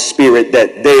by the Spirit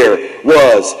that there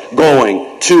was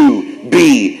going to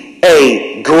be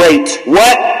a great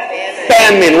what?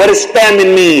 Famine. What does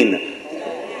famine mean?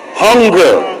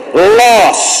 Hunger,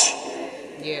 loss,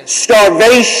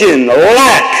 starvation,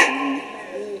 lack.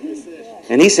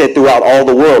 And he said throughout all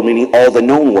the world, meaning all the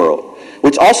known world,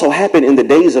 which also happened in the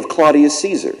days of Claudius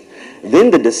Caesar. Then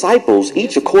the disciples,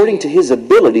 each according to his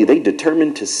ability, they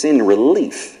determined to send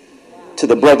relief to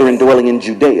the brethren dwelling in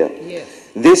Judea.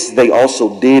 This they also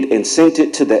did and sent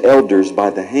it to the elders by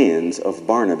the hands of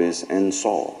Barnabas and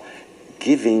Saul,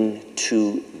 giving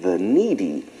to the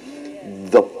needy,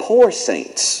 the poor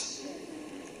saints.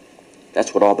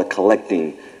 That's what all the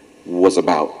collecting was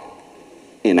about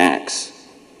in Acts.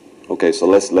 Okay, so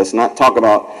let's not talk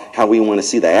about how we want to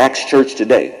see the Acts church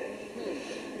today.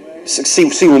 See,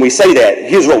 when we say that,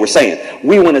 here's what we're saying.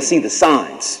 We want to see the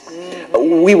signs.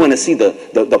 We want to see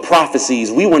the prophecies.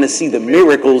 We want to see the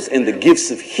miracles and the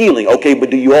gifts of healing. Okay, but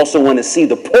do you also want to see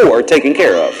the poor taken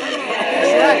care of?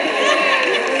 That's right.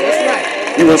 That's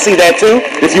right. You want to see that too?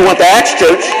 If you want the Acts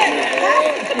church.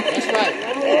 That's right.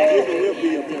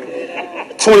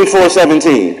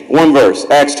 24:17. One verse.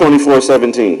 Acts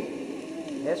 24:17.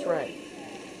 That's right.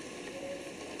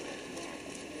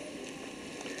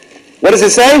 What does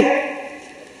it say?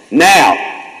 Now,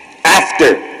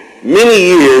 after many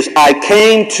years, I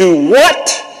came to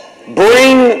what?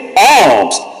 Bring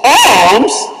alms.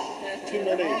 Alms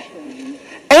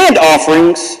and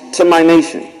offerings to my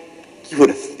nation. You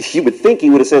would think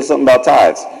he would have said something about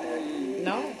tithes.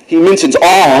 No. He mentions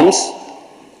alms.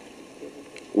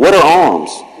 What are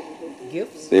alms?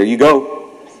 Gifts. There you go.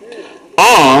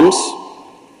 Alms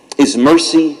is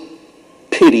mercy,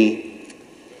 pity,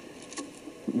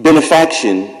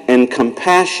 benefaction, and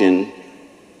compassion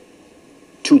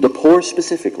to the poor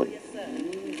specifically.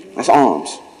 That's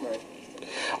alms.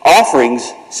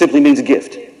 Offerings simply means a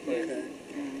gift.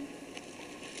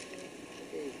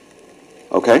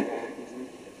 Okay?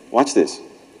 Watch this.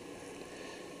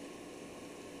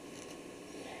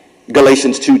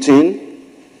 Galatians 2:10.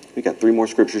 We got 3 more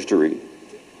scriptures to read.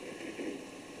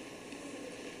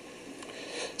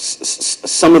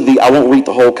 Some of I won't read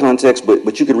the whole context,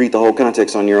 but you could read the whole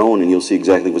context on your own and you'll see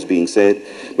exactly what's being said.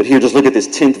 But here, just look at this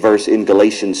 10th verse in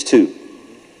Galatians 2.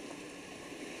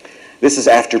 This is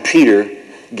after Peter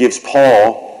gives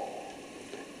Paul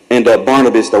and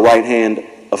Barnabas the right hand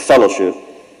of fellowship.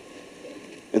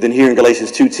 And then here in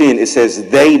Galatians 2:10, it says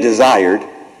they desired,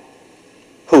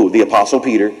 who? The Apostle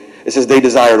Peter. It says they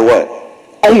desired what?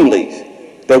 Only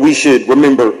that we should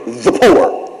remember the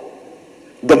poor.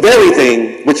 The very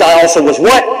thing which I also was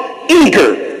what?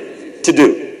 Eager to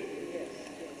do.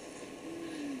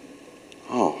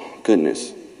 Oh,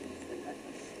 goodness.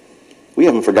 We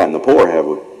haven't forgotten the poor, have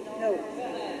we?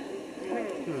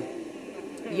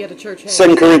 Yeah, the church has.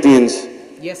 2 Corinthians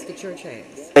Yes, the church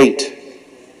has. 8.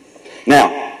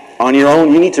 Now, on your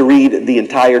own, you need to read the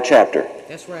entire chapter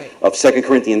That's right. of 2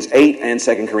 Corinthians 8 and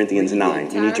 2 Corinthians 9.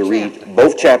 You need to read chapter.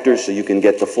 both chapters so you can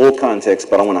get the full context,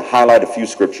 but I want to highlight a few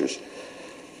scriptures.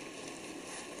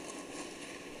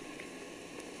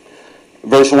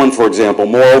 Verse 1, for example,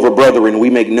 moreover, brethren, we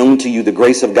make known to you the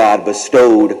grace of God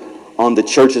bestowed on the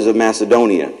churches of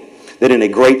Macedonia, that in a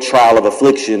great trial of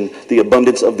affliction, the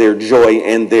abundance of their joy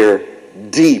and their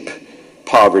deep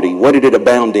poverty, what did it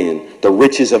abound in? The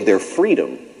riches of their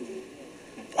freedom.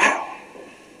 Wow.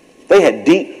 They had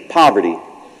deep poverty,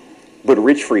 but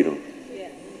rich freedom.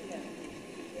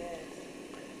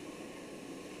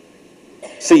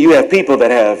 See, you have people that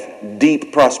have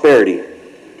deep prosperity,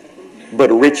 but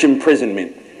rich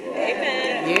imprisonment.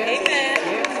 Amen.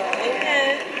 Yes.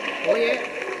 Amen. Oh, yeah.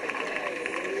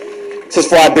 It says,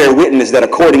 for I bear witness that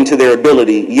according to their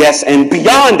ability, yes, and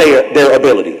beyond their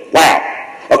ability. Wow.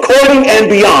 According and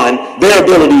beyond their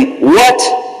ability, what?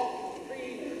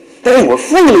 They were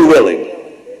freely willing,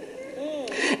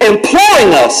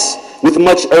 imploring us with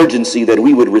much urgency that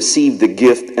we would receive the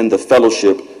gift and the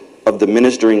fellowship of the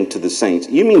ministering to the saints.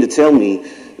 You mean to tell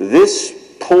me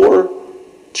this poor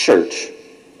church,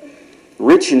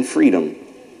 rich in freedom,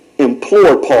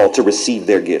 implored Paul to receive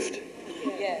their gift?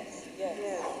 Yes.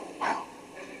 Yes. Wow.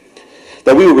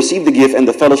 That we would receive the gift and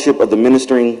the fellowship of the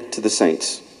ministering to the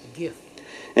saints. Gift.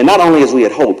 And not only as we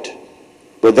had hoped,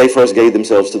 but they first gave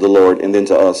themselves to the Lord and then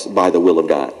to us by the will of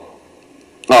God.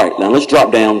 All right, now let's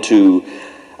drop down to,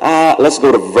 let's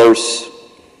go to verse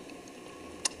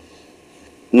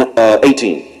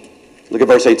 18. Look at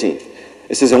verse 18.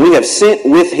 It says, and we have sent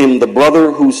with him the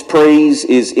brother whose praise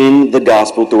is in the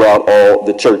gospel throughout all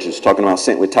the churches. Talking about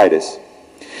sent with Titus.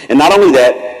 And not only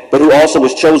that, but who also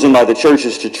was chosen by the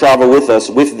churches to travel with us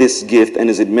with this gift and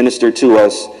is administered to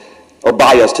us or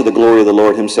by us to the glory of the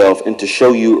Lord himself, and to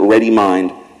show you a ready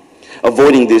mind,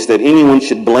 avoiding this, that anyone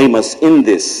should blame us in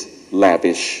this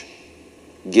lavish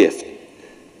gift.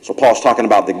 So Paul's talking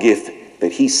about the gift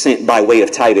that he sent by way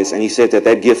of Titus, and he said that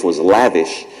that gift was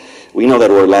lavish. We know that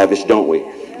word lavish, don't we?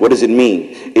 What does it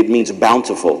mean? It means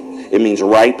bountiful. It means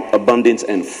ripe, abundance,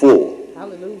 and full.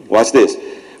 Hallelujah. Watch this.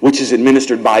 Which is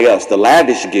administered by us. The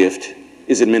lavish gift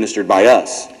is administered by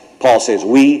us. Paul says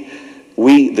we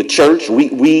the church,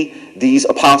 these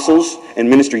apostles and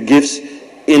ministry gifts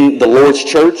in the Lord's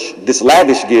church, this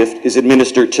lavish gift is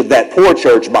administered to that poor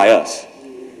church by us.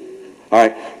 All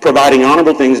right, providing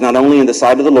honorable things not only in the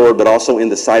sight of the Lord, but also in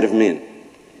the sight of men.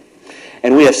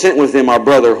 And we have sent with them our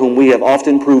brother, whom we have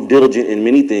often proved diligent in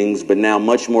many things, but now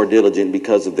much more diligent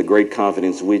because of the great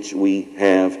confidence which we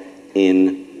have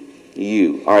in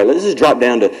you. All right, let's just drop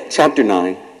down to chapter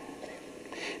 9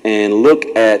 and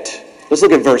let's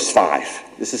look at verse 5.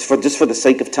 This is just for the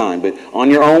sake of time, but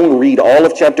on your own, read all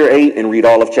of chapter 8 and read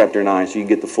all of chapter 9 so you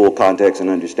get the full context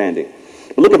and understanding.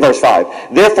 But look at verse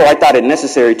 5. Therefore, I thought it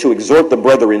necessary to exhort the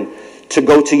brethren to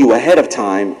go to you ahead of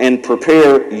time and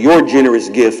prepare your generous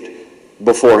gift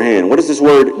beforehand. What does this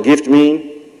word gift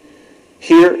mean?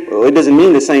 Here, it doesn't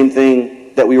mean the same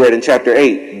thing that we read in chapter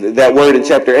 8. That word in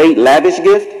chapter 8, lavish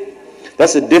gift,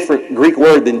 that's a different Greek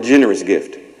word than generous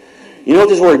gift. You know what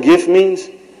this word gift means?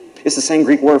 It's the same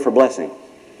Greek word for blessing.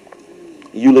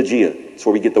 Eulogia. That's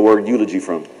where we get the word eulogy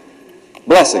from.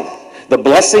 Blessing. The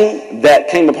blessing that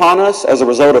came upon us as a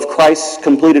result of Christ's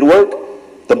completed work,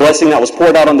 the blessing that was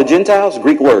poured out on the Gentiles,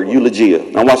 Greek word, eulogia.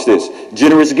 Now watch this.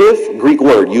 Generous gift, Greek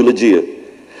word, eulogia.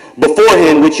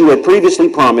 Beforehand, which you had previously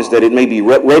promised, that it may be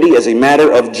ready as a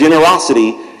matter of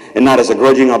generosity and not as a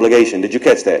grudging obligation. Did you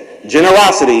catch that?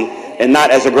 Generosity and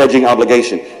not as a grudging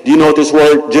obligation. Do you know what this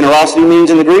word generosity means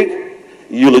in the Greek?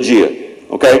 Eulogia.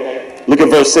 Okay? Look at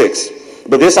verse 6.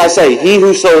 But this I say, he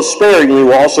who sows sparingly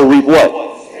will also reap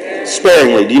what?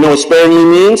 Sparingly. Do you know what sparingly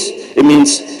means? It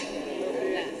means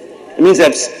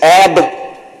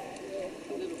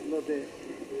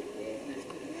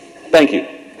Thank you.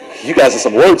 You guys are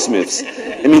some wordsmiths.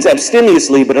 It means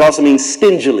abstemiously, but it also means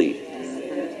stingily.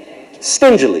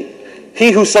 Stingily.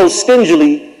 He who sows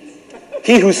stingily,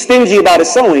 he who's stingy about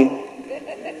his sowing,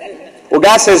 well,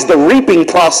 God says the reaping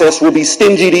process will be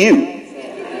stingy to you.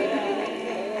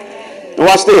 And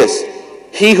watch this.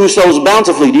 He who sows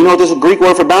bountifully. Do you know what this Greek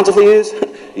word for bountifully is?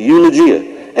 Eulogia.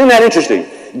 Isn't that interesting?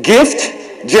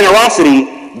 Gift,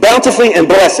 generosity, bountifully, and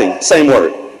blessing. Same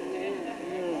word.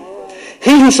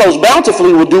 He who sows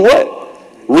bountifully will do what?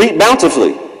 Reap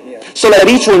bountifully. So that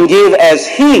each one give as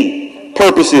he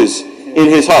purposes in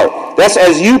his heart. That's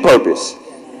as you purpose.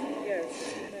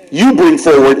 You bring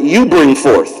forward, you bring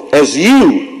forth, as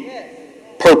you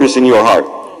purpose in your heart.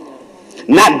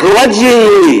 To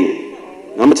grudgingly.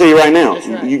 I'm going to tell you right now,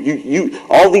 right. You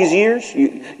all these years,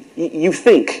 you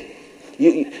think.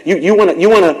 You want to,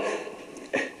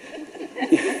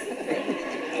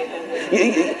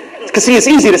 because see, it's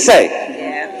easy to say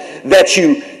that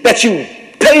you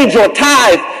paid your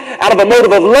tithe out of a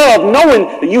motive of love, knowing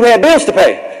that you had bills to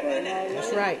pay.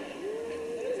 That's right.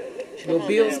 Your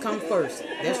bills come first.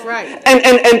 That's right.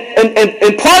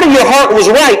 And part of your heart was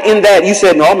right in that you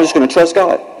said, no, I'm just going to trust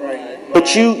God.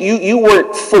 But you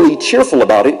weren't fully cheerful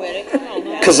about it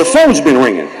because the phone's been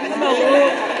ringing. Tell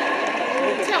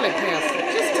it, Pastor.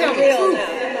 Just tell the truth.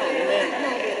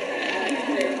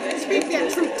 Speak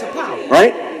that truth to power.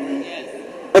 Right?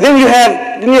 But then you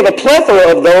have a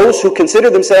plethora of those who consider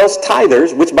themselves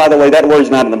tithers, which, by the way, that word's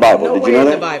not in the Bible. Nowhere. Did you know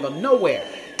that? In the Bible. Nowhere.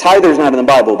 Tither's not in the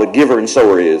Bible, but giver and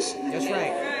sower is. That's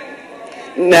right.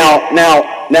 Now,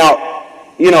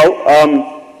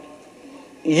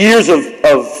 years of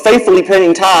faithfully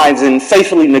paying tithes and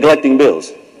faithfully neglecting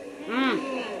bills.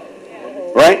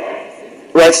 Right?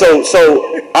 So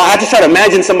I just try to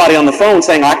imagine somebody on the phone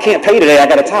saying, I can't pay today, I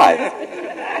got a tithe.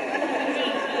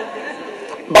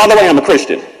 by the way, I'm a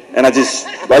Christian, and I just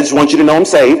want you to know I'm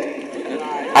saved.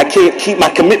 I can't keep my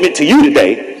commitment to you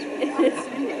today.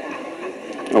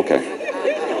 Okay.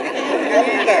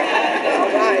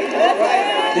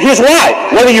 Here's why.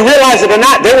 Whether you realize it or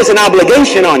not, there was an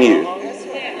obligation on you.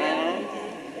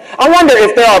 I wonder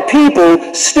if there are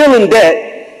people still in debt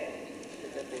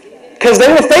because they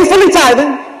were faithfully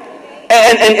tithing,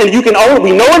 and you can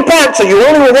only know in part, so you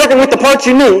only were working with the parts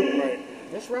you knew.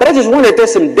 But I just wonder if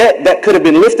there's some debt that could have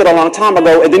been lifted a long time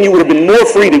ago, and then you would have been more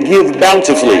free to give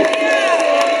bountifully.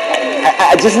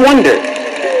 I just wonder.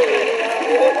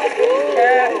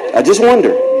 I just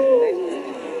wonder.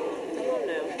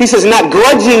 He says, not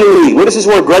grudgingly. What does this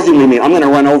word grudgingly mean? I'm going to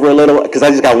run over a little because I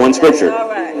just got one scripture.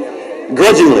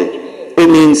 Grudgingly. It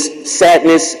means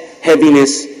sadness,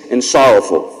 heaviness, and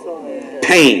sorrowful.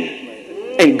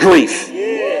 Pain and grief.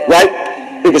 Right?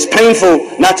 It was painful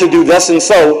not to do thus and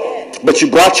so, but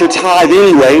you brought your tithe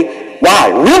anyway. Why?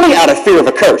 Really out of fear of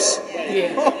a curse.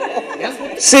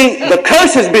 See, the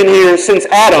curse has been here since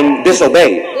Adam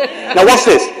disobeyed. Now watch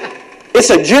this. It's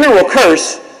a general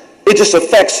curse. It just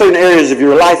affects certain areas of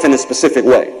your life in a specific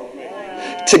way.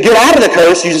 To get out of the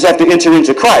curse, you just have to enter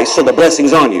into Christ, so the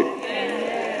blessing's on you.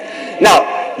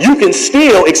 Now, you can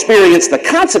still experience the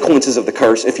consequences of the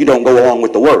curse if you don't go along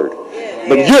with the word.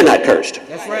 But you're not cursed.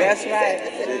 That's right. That's right.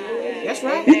 That's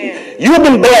right. You have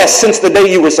been blessed since the day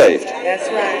you were saved. That's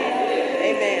right.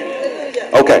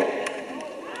 Amen. Okay.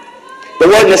 The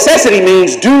word necessity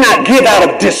means do not give out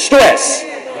of distress.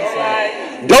 That's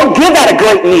right. Don't give out of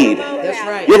great need. That's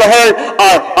right. You ever heard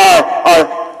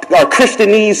our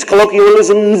Christianese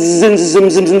colloquialisms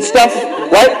and stuff?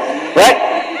 Right? Right?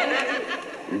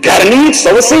 Got a need,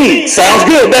 sow a seed. Sounds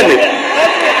good, doesn't it?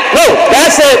 No,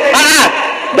 God said,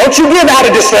 don't you give out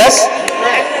of distress.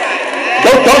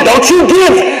 Don't you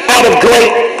give out of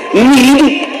great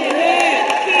need.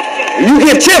 You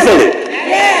give cheerfully.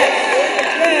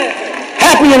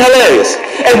 Happy and hilarious.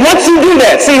 And once you do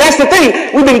that, see, that's the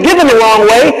thing. We've been given the wrong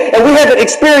way, and we haven't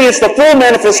experienced the full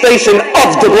manifestation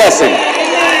of the blessing.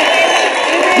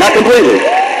 Not completely.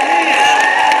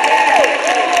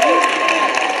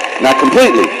 Not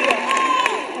completely.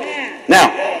 Now,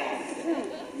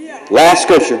 last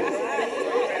scripture.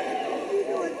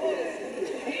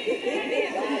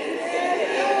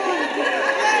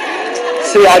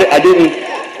 See, I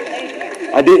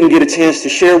didn't get a chance to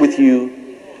share with you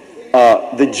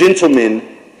the gentleman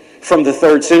from the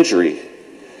 3rd century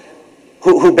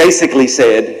who basically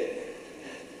said,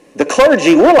 the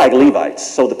clergy, we're like Levites,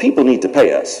 so the people need to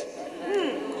pay us.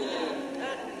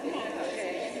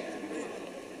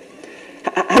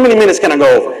 How many minutes can I go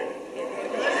over?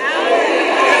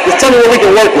 Just tell me what we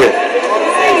can work with.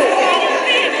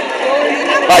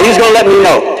 All right, he's going to let me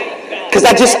know. Because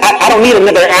I don't need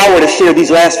another hour to share these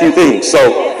last few things.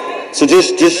 So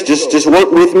just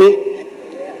work with me.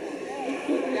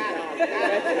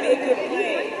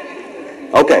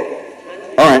 Okay.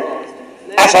 All right.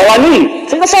 That's all I need.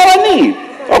 See, that's all I need.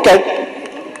 Okay.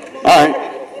 All right.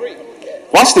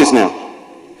 Watch this now.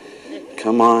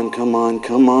 Come on.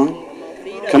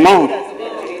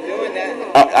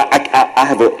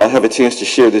 I have a chance to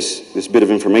share this bit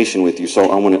of information with you, so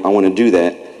I want to do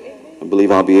that. I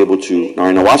believe I'll be able to. All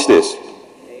right, now watch this.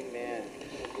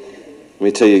 Let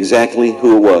me tell you exactly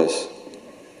who it was.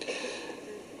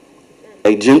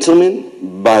 A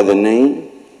gentleman by the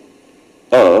name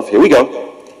of, here we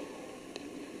go,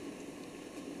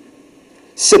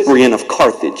 Cyprian of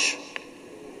Carthage.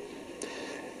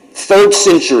 3rd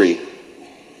century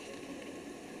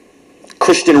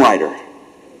Christian writer.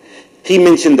 He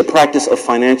mentioned the practice of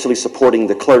financially supporting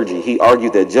the clergy. He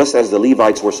argued that just as the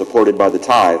Levites were supported by the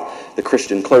tithe, the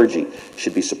Christian clergy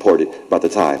should be supported by the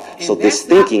tithe. And so this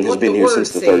thinking has been here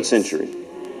since the 3rd century.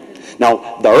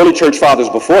 Now, the early church fathers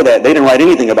before that, they didn't write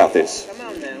anything about this. Come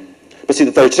on now. But see,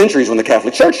 the 3rd century is when the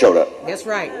Catholic Church showed up. That's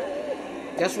right.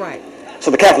 That's right.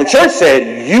 So the Catholic Church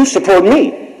said, you support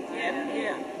me.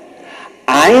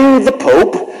 I'm the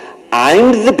Pope,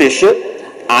 I'm the Bishop,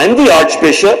 I'm the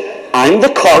Archbishop, I'm the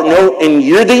Cardinal, and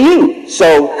you're the you.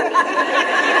 So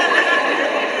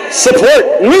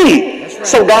support me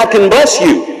so God can bless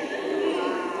you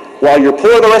while you're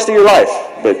poor the rest of your life.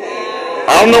 But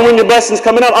I don't know when your blessing's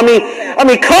coming up. I mean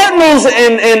cardinals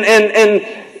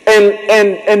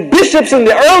and bishops in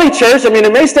the early church, I mean,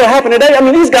 it may still happen today. I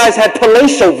mean, these guys had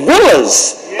palatial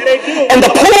villas. Yeah, they do. And the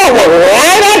poor were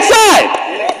right outside.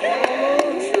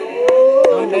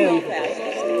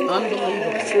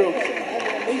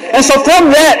 And so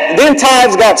from that, then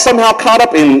tithes got somehow caught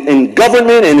up in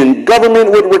government, and then government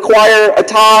would require a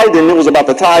tithe, and it was about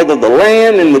the tithe of the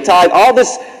land and the tithe, all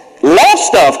this Law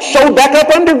stuff showed back up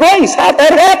under grace. How'd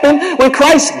that happen when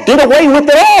Christ did away with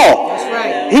it all? That's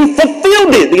right. He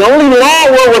fulfilled it. The only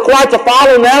law we're required to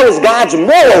follow now is God's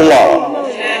moral law.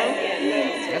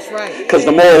 That's right. Because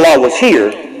the moral law was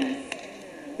here.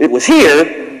 It was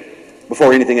here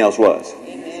before anything else was.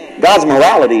 God's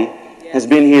morality has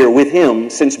been here with him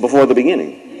since before the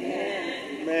beginning.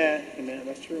 Amen.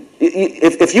 That's true.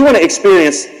 If you want to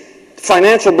experience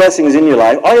financial blessings in your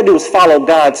life, all you do is follow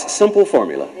God's simple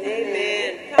formula.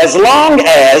 As long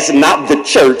as not the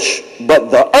church,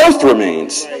 but the earth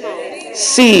remains,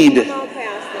 seed,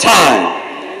 time,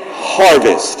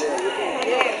 harvest.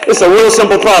 It's a real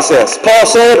simple process. Paul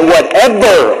said,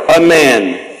 whatever a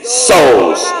man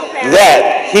sows,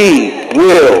 that he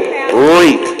will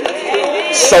reap.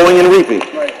 Sowing and reaping.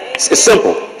 It's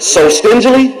simple. Sow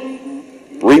stingily,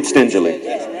 reap stingily.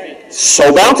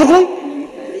 Sow bountifully,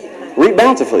 reap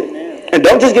bountifully. And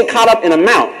don't just get caught up in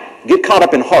amount. Get caught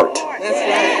up in heart. That's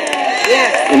right.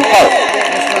 Yes. In heart.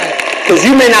 That's right. Because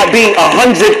you may not be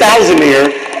 100,000-aire,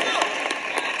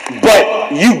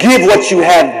 but you give what you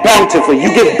have bountifully.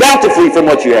 You give bountifully from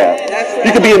what you have. That's right.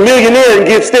 You could be a millionaire and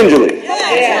give stingily. That's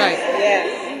right.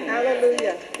 Yes.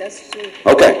 Hallelujah. That's true.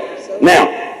 Okay. Now,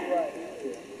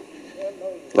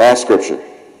 last scripture.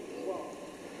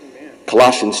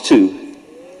 Colossians 2.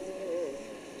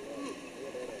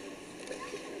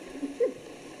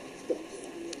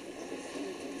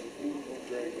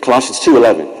 Colossians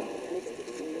 2:11.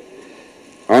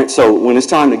 All right, so when it's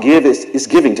time to give, it's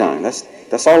giving time.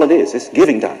 That's all it is. It's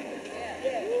giving time.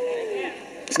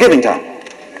 It's giving time.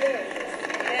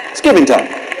 It's giving time.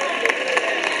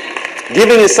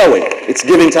 Giving is sowing. It's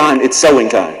giving time. It's sowing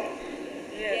time.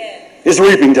 It's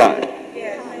reaping time.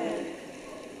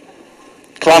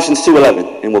 Colossians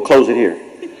 2:11, and we'll close it here.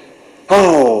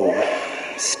 Oh,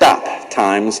 stop.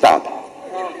 Time, stop.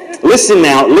 Listen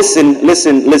now,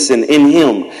 listen. In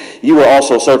him you were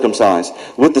also circumcised,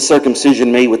 with the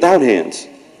circumcision made without hands,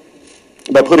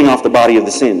 by putting off the body of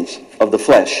the sins of the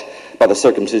flesh by the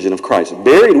circumcision of Christ,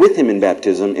 buried with him in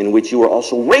baptism, in which you were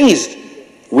also raised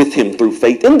with him through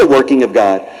faith in the working of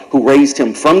God, who raised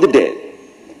him from the dead.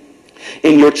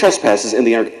 In your trespasses and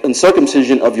the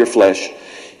uncircumcision of your flesh,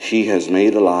 he has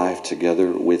made alive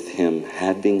together with him,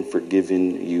 having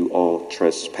forgiven you all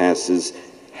trespasses,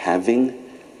 having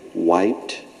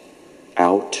wiped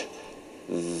out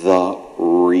the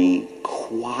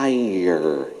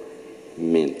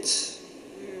requirements.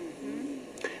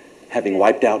 Having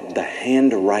wiped out the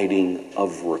handwriting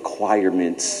of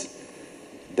requirements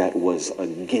that was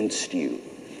against you.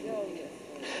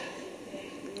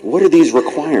 What are these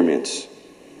requirements?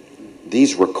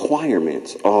 These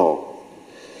requirements,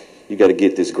 you got to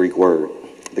get this Greek word.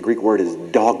 The Greek word is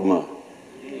dogma.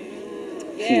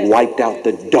 He wiped out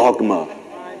the dogma.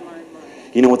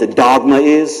 You know what the dogma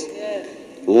is?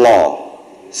 Law.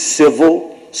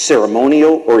 Civil,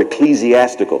 ceremonial, or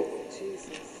ecclesiastical.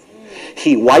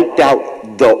 He wiped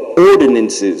out the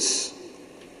ordinances.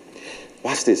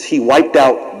 Watch this. He wiped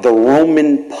out the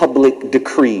Roman public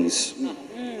decrees.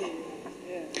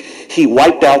 He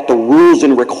wiped out the rules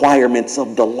and requirements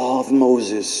of the law of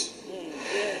Moses.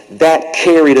 That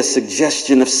carried a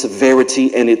suggestion of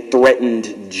severity and it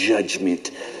threatened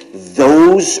judgment.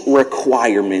 Those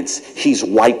requirements he's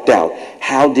wiped out.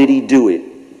 How did he do it?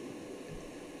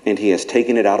 And he has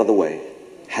taken it out of the way,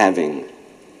 having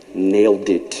nailed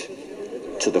it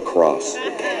to the cross.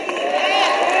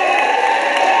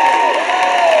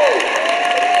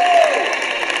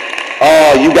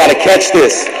 Oh, you got to catch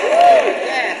this.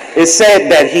 It said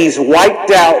that he's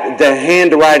wiped out the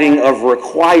handwriting of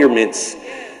requirements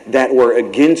that were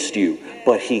against you,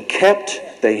 but he kept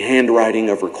the handwriting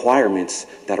of requirements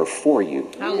that are for you.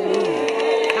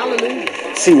 Hallelujah.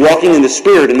 Hallelujah. See, walking in the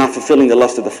Spirit and not fulfilling the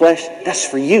lust of the flesh, that's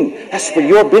for you. That's for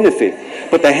your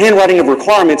benefit. But the handwriting of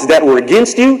requirements that were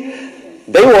against you,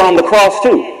 they were on the cross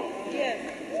too.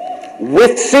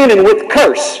 With sin and with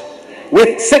curse,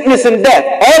 with sickness and death,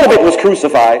 all of it was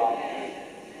crucified.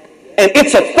 And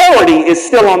its authority is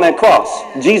still on that cross.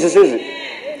 Jesus isn't.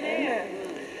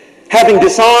 Having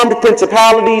disarmed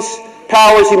principalities,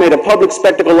 powers, he made a public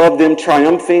spectacle of them,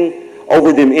 triumphing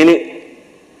over them in it.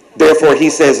 Therefore, he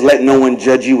says, let no one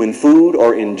judge you in food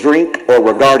or in drink or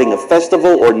regarding a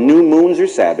festival or new moons or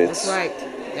Sabbaths. That's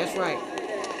right. That's right.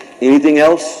 Anything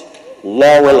else?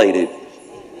 Law-related.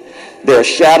 They're a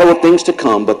shadow of things to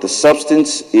come, but the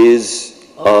substance is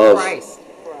of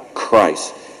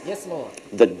Christ. Yes, Lord.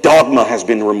 The dogma has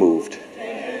been removed.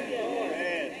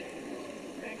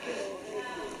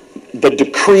 The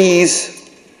decrees,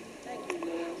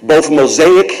 both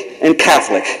Mosaic and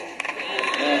Catholic,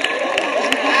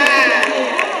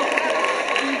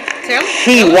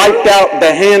 He wiped out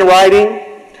the handwriting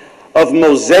of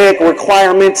Mosaic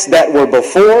requirements that were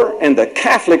before and the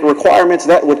Catholic requirements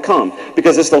that would come.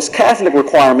 Because it's those Catholic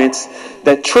requirements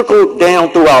that trickled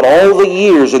down throughout all the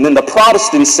years. And then the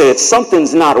Protestants said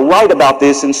something's not right about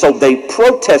this, and so they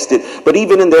protested. But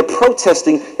even in their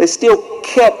protesting, they still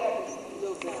kept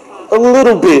a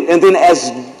little bit. And then as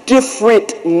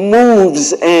different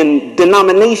moves and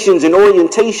denominations and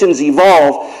orientations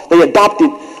evolved, they adopted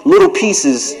little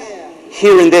pieces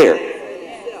here and there.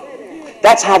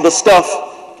 That's how the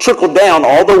stuff trickled down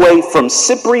all the way from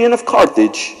Cyprian of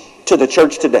Carthage to the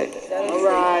church today.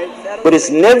 But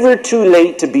it's never too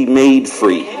late to be made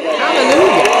free.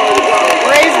 Hallelujah.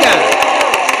 Praise God.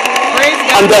 Praise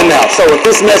God. I'm done now. So if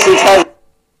this message has...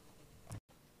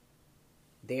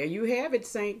 There you have it,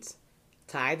 saints.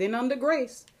 Tithing under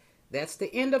grace. That's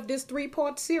the end of this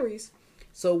 3-part series.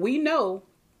 So we know,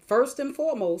 first and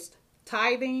foremost,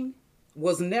 tithing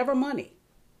was never money.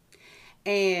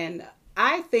 And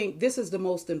I think this is the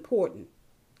most important.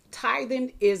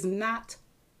 Tithing is not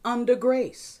under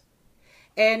grace.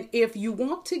 And if you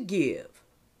want to give,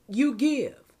 you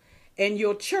give. And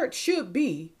your church should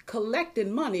be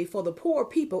collecting money for the poor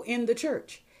people in the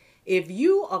church. If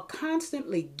you are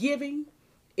constantly giving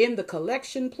in the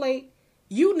collection plate,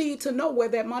 you need to know where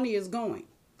that money is going.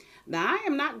 Now, I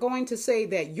am not going to say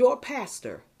that your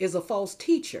pastor is a false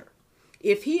teacher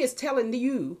if he is telling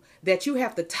you that you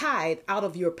have to tithe out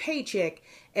of your paycheck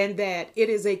and that it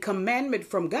is a commandment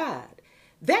from God.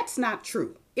 That's not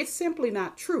true. It's simply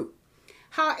not true.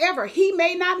 However, he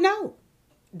may not know.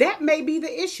 That may be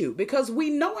the issue, because we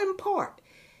know in part.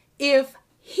 If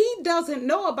he doesn't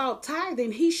know about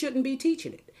tithing, he shouldn't be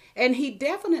teaching it. And he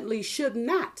definitely should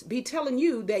not be telling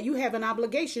you that you have an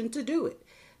obligation to do it.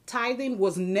 Tithing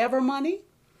was never money.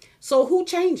 So who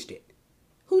changed it?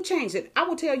 Who changed it? I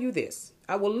will tell you this.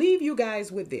 I will leave you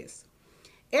guys with this.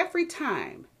 Every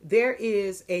time there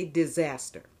is a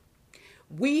disaster,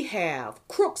 we have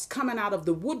crooks coming out of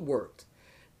the woodwork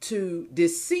to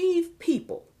deceive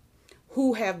people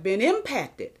who have been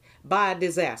impacted by a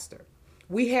disaster.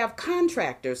 We have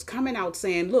contractors coming out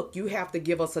saying, look, you have to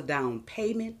give us a down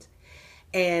payment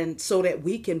and so that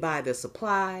we can buy the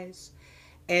supplies.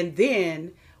 And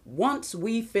then once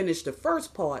we finish the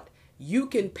first part, you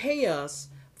can pay us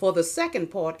for the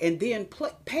second part and then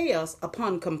pay us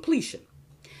upon completion.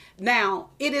 Now,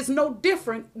 it is no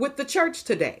different with the church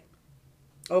today.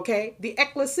 Okay? The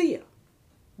ecclesia,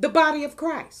 the body of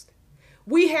Christ.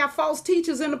 We have false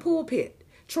teachers in the pulpit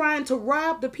trying to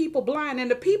rob the people blind, and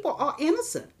the people are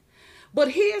innocent.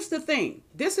 But here's the thing.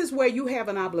 This is where you have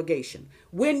an obligation.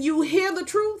 When you hear the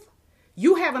truth,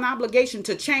 you have an obligation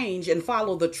to change and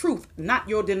follow the truth, not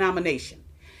your denomination.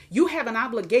 You have an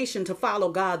obligation to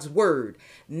follow God's word,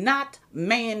 not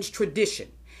man's tradition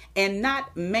and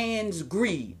not man's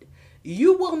greed.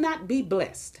 You will not be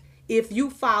blessed if you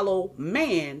follow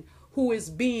man who is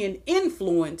being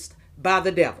influenced by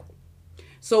the devil.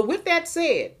 So with that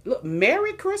said, look,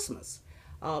 Merry Christmas.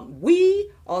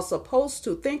 We are supposed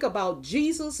to think about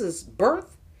Jesus's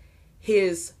birth,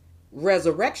 his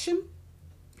resurrection,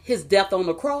 his death on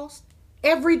the cross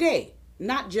every day,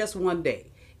 not just one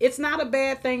day. It's not a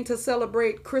bad thing to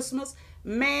celebrate Christmas.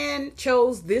 Man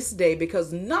chose this day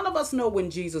because none of us know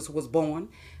when Jesus was born.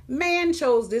 Man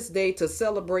chose this day to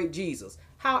celebrate Jesus.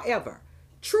 However,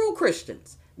 true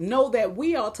Christians know that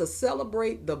we are to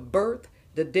celebrate the birth,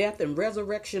 the death, and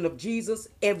resurrection of Jesus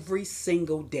every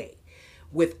single day.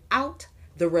 Without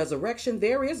the resurrection,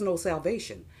 there is no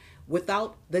salvation.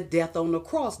 Without the death on the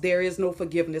cross, there is no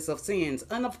forgiveness of sins.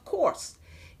 And of course,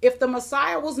 if the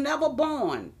Messiah was never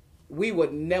born, we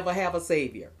would never have a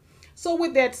Savior. So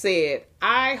with that said,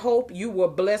 I hope you were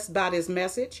blessed by this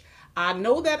message. I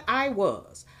know that I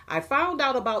was. I found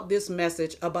out about this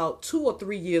message about 2 or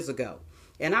 3 years ago.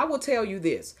 And I will tell you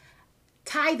this,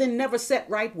 tithing never sat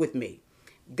right with me.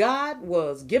 God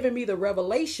was giving me the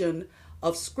revelation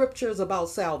of scriptures about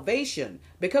salvation,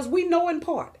 because we know in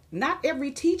part, not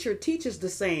every teacher teaches the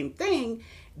same thing.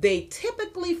 They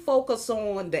typically focus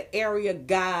on the area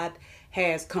God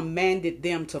has commanded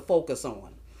them to focus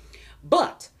on.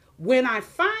 But when I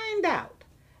find out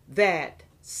that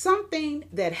something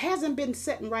that hasn't been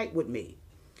setting right with me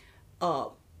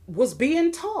was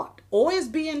being taught or is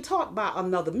being taught by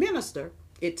another minister,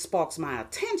 it sparks my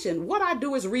attention. What I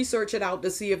do is research it out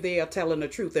to see if they are telling the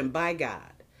truth. And by God,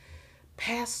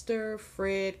 Pastor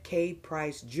Fred K.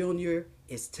 Price Jr.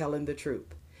 is telling the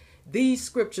truth. These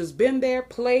scriptures been there.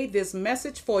 Play this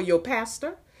message for your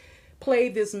pastor. Play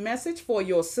this message for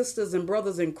your sisters and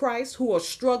brothers in Christ who are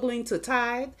struggling to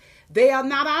tithe. They are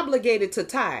not obligated to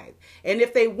tithe. And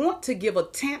if they want to give a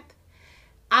tenth,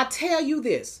 I tell you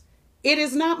this, It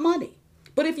is not money.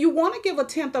 But if you want to give a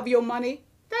tenth of your money,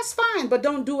 that's fine, but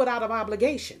don't do it out of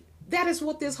obligation. That is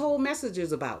what this whole message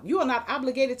is about. You are not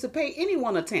obligated to pay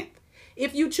anyone a tenth.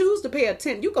 If you choose to pay a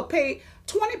tenth, you could pay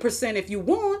 20% if you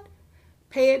want.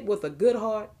 Pay it with a good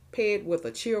heart, pay it with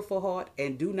a cheerful heart,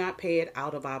 and do not pay it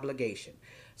out of obligation.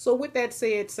 So with that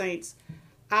said, saints,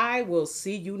 I will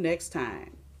see you next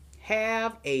time.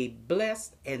 Have a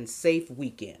blessed and safe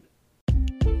weekend.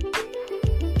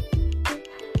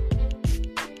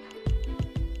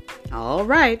 All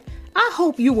right. I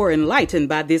hope you were enlightened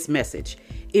by this message.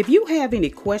 If you have any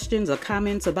questions or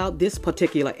comments about this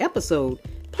particular episode,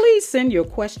 please send your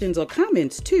questions or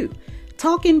comments to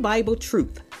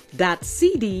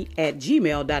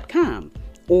talkingbibletruth.cd@gmail.com,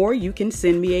 or you can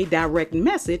send me a direct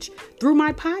message through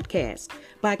my podcast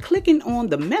by clicking on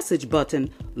the message button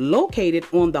located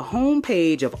on the home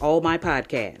page of all my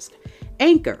podcasts: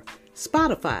 Anchor,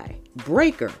 Spotify,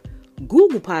 Breaker,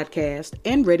 Google Podcast,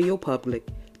 and Radio Public,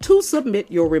 to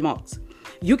submit your remarks.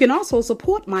 You can also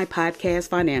support my podcast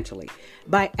financially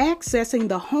by accessing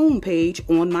the homepage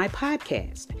on my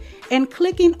podcast and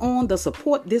clicking on the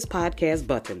Support This Podcast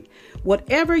button.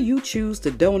 Whatever you choose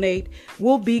to donate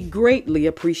will be greatly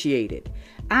appreciated.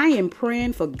 I am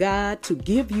praying for God to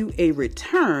give you a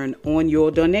return on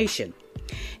your donation.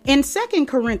 In 2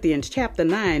 Corinthians chapter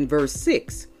 9, verse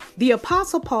 6, the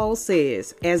Apostle Paul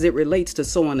says, as it relates to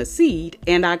sowing a seed,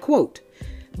 and I quote,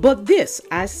 "But this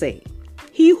I say,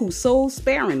 he who sows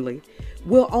sparingly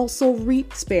will also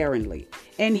reap sparingly,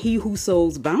 and he who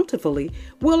sows bountifully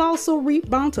will also reap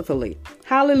bountifully."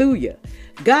 Hallelujah.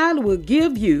 God will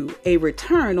give you a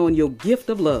return on your gift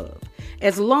of love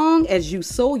as long as you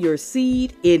sow your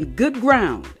seed in good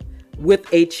ground with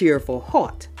a cheerful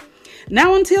heart.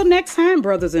 Now, until next time,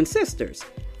 brothers and sisters,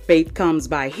 faith comes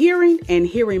by hearing, and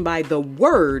hearing by the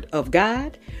word of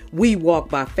God. We walk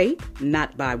by faith,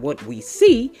 not by what we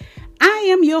see. I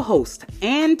am your host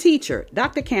and teacher,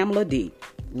 Dr. Kamla D.,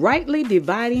 rightly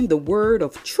dividing the word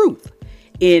of truth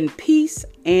in peace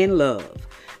and love.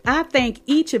 I thank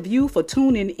each of you for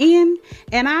tuning in,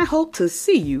 and I hope to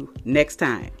see you next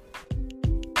time.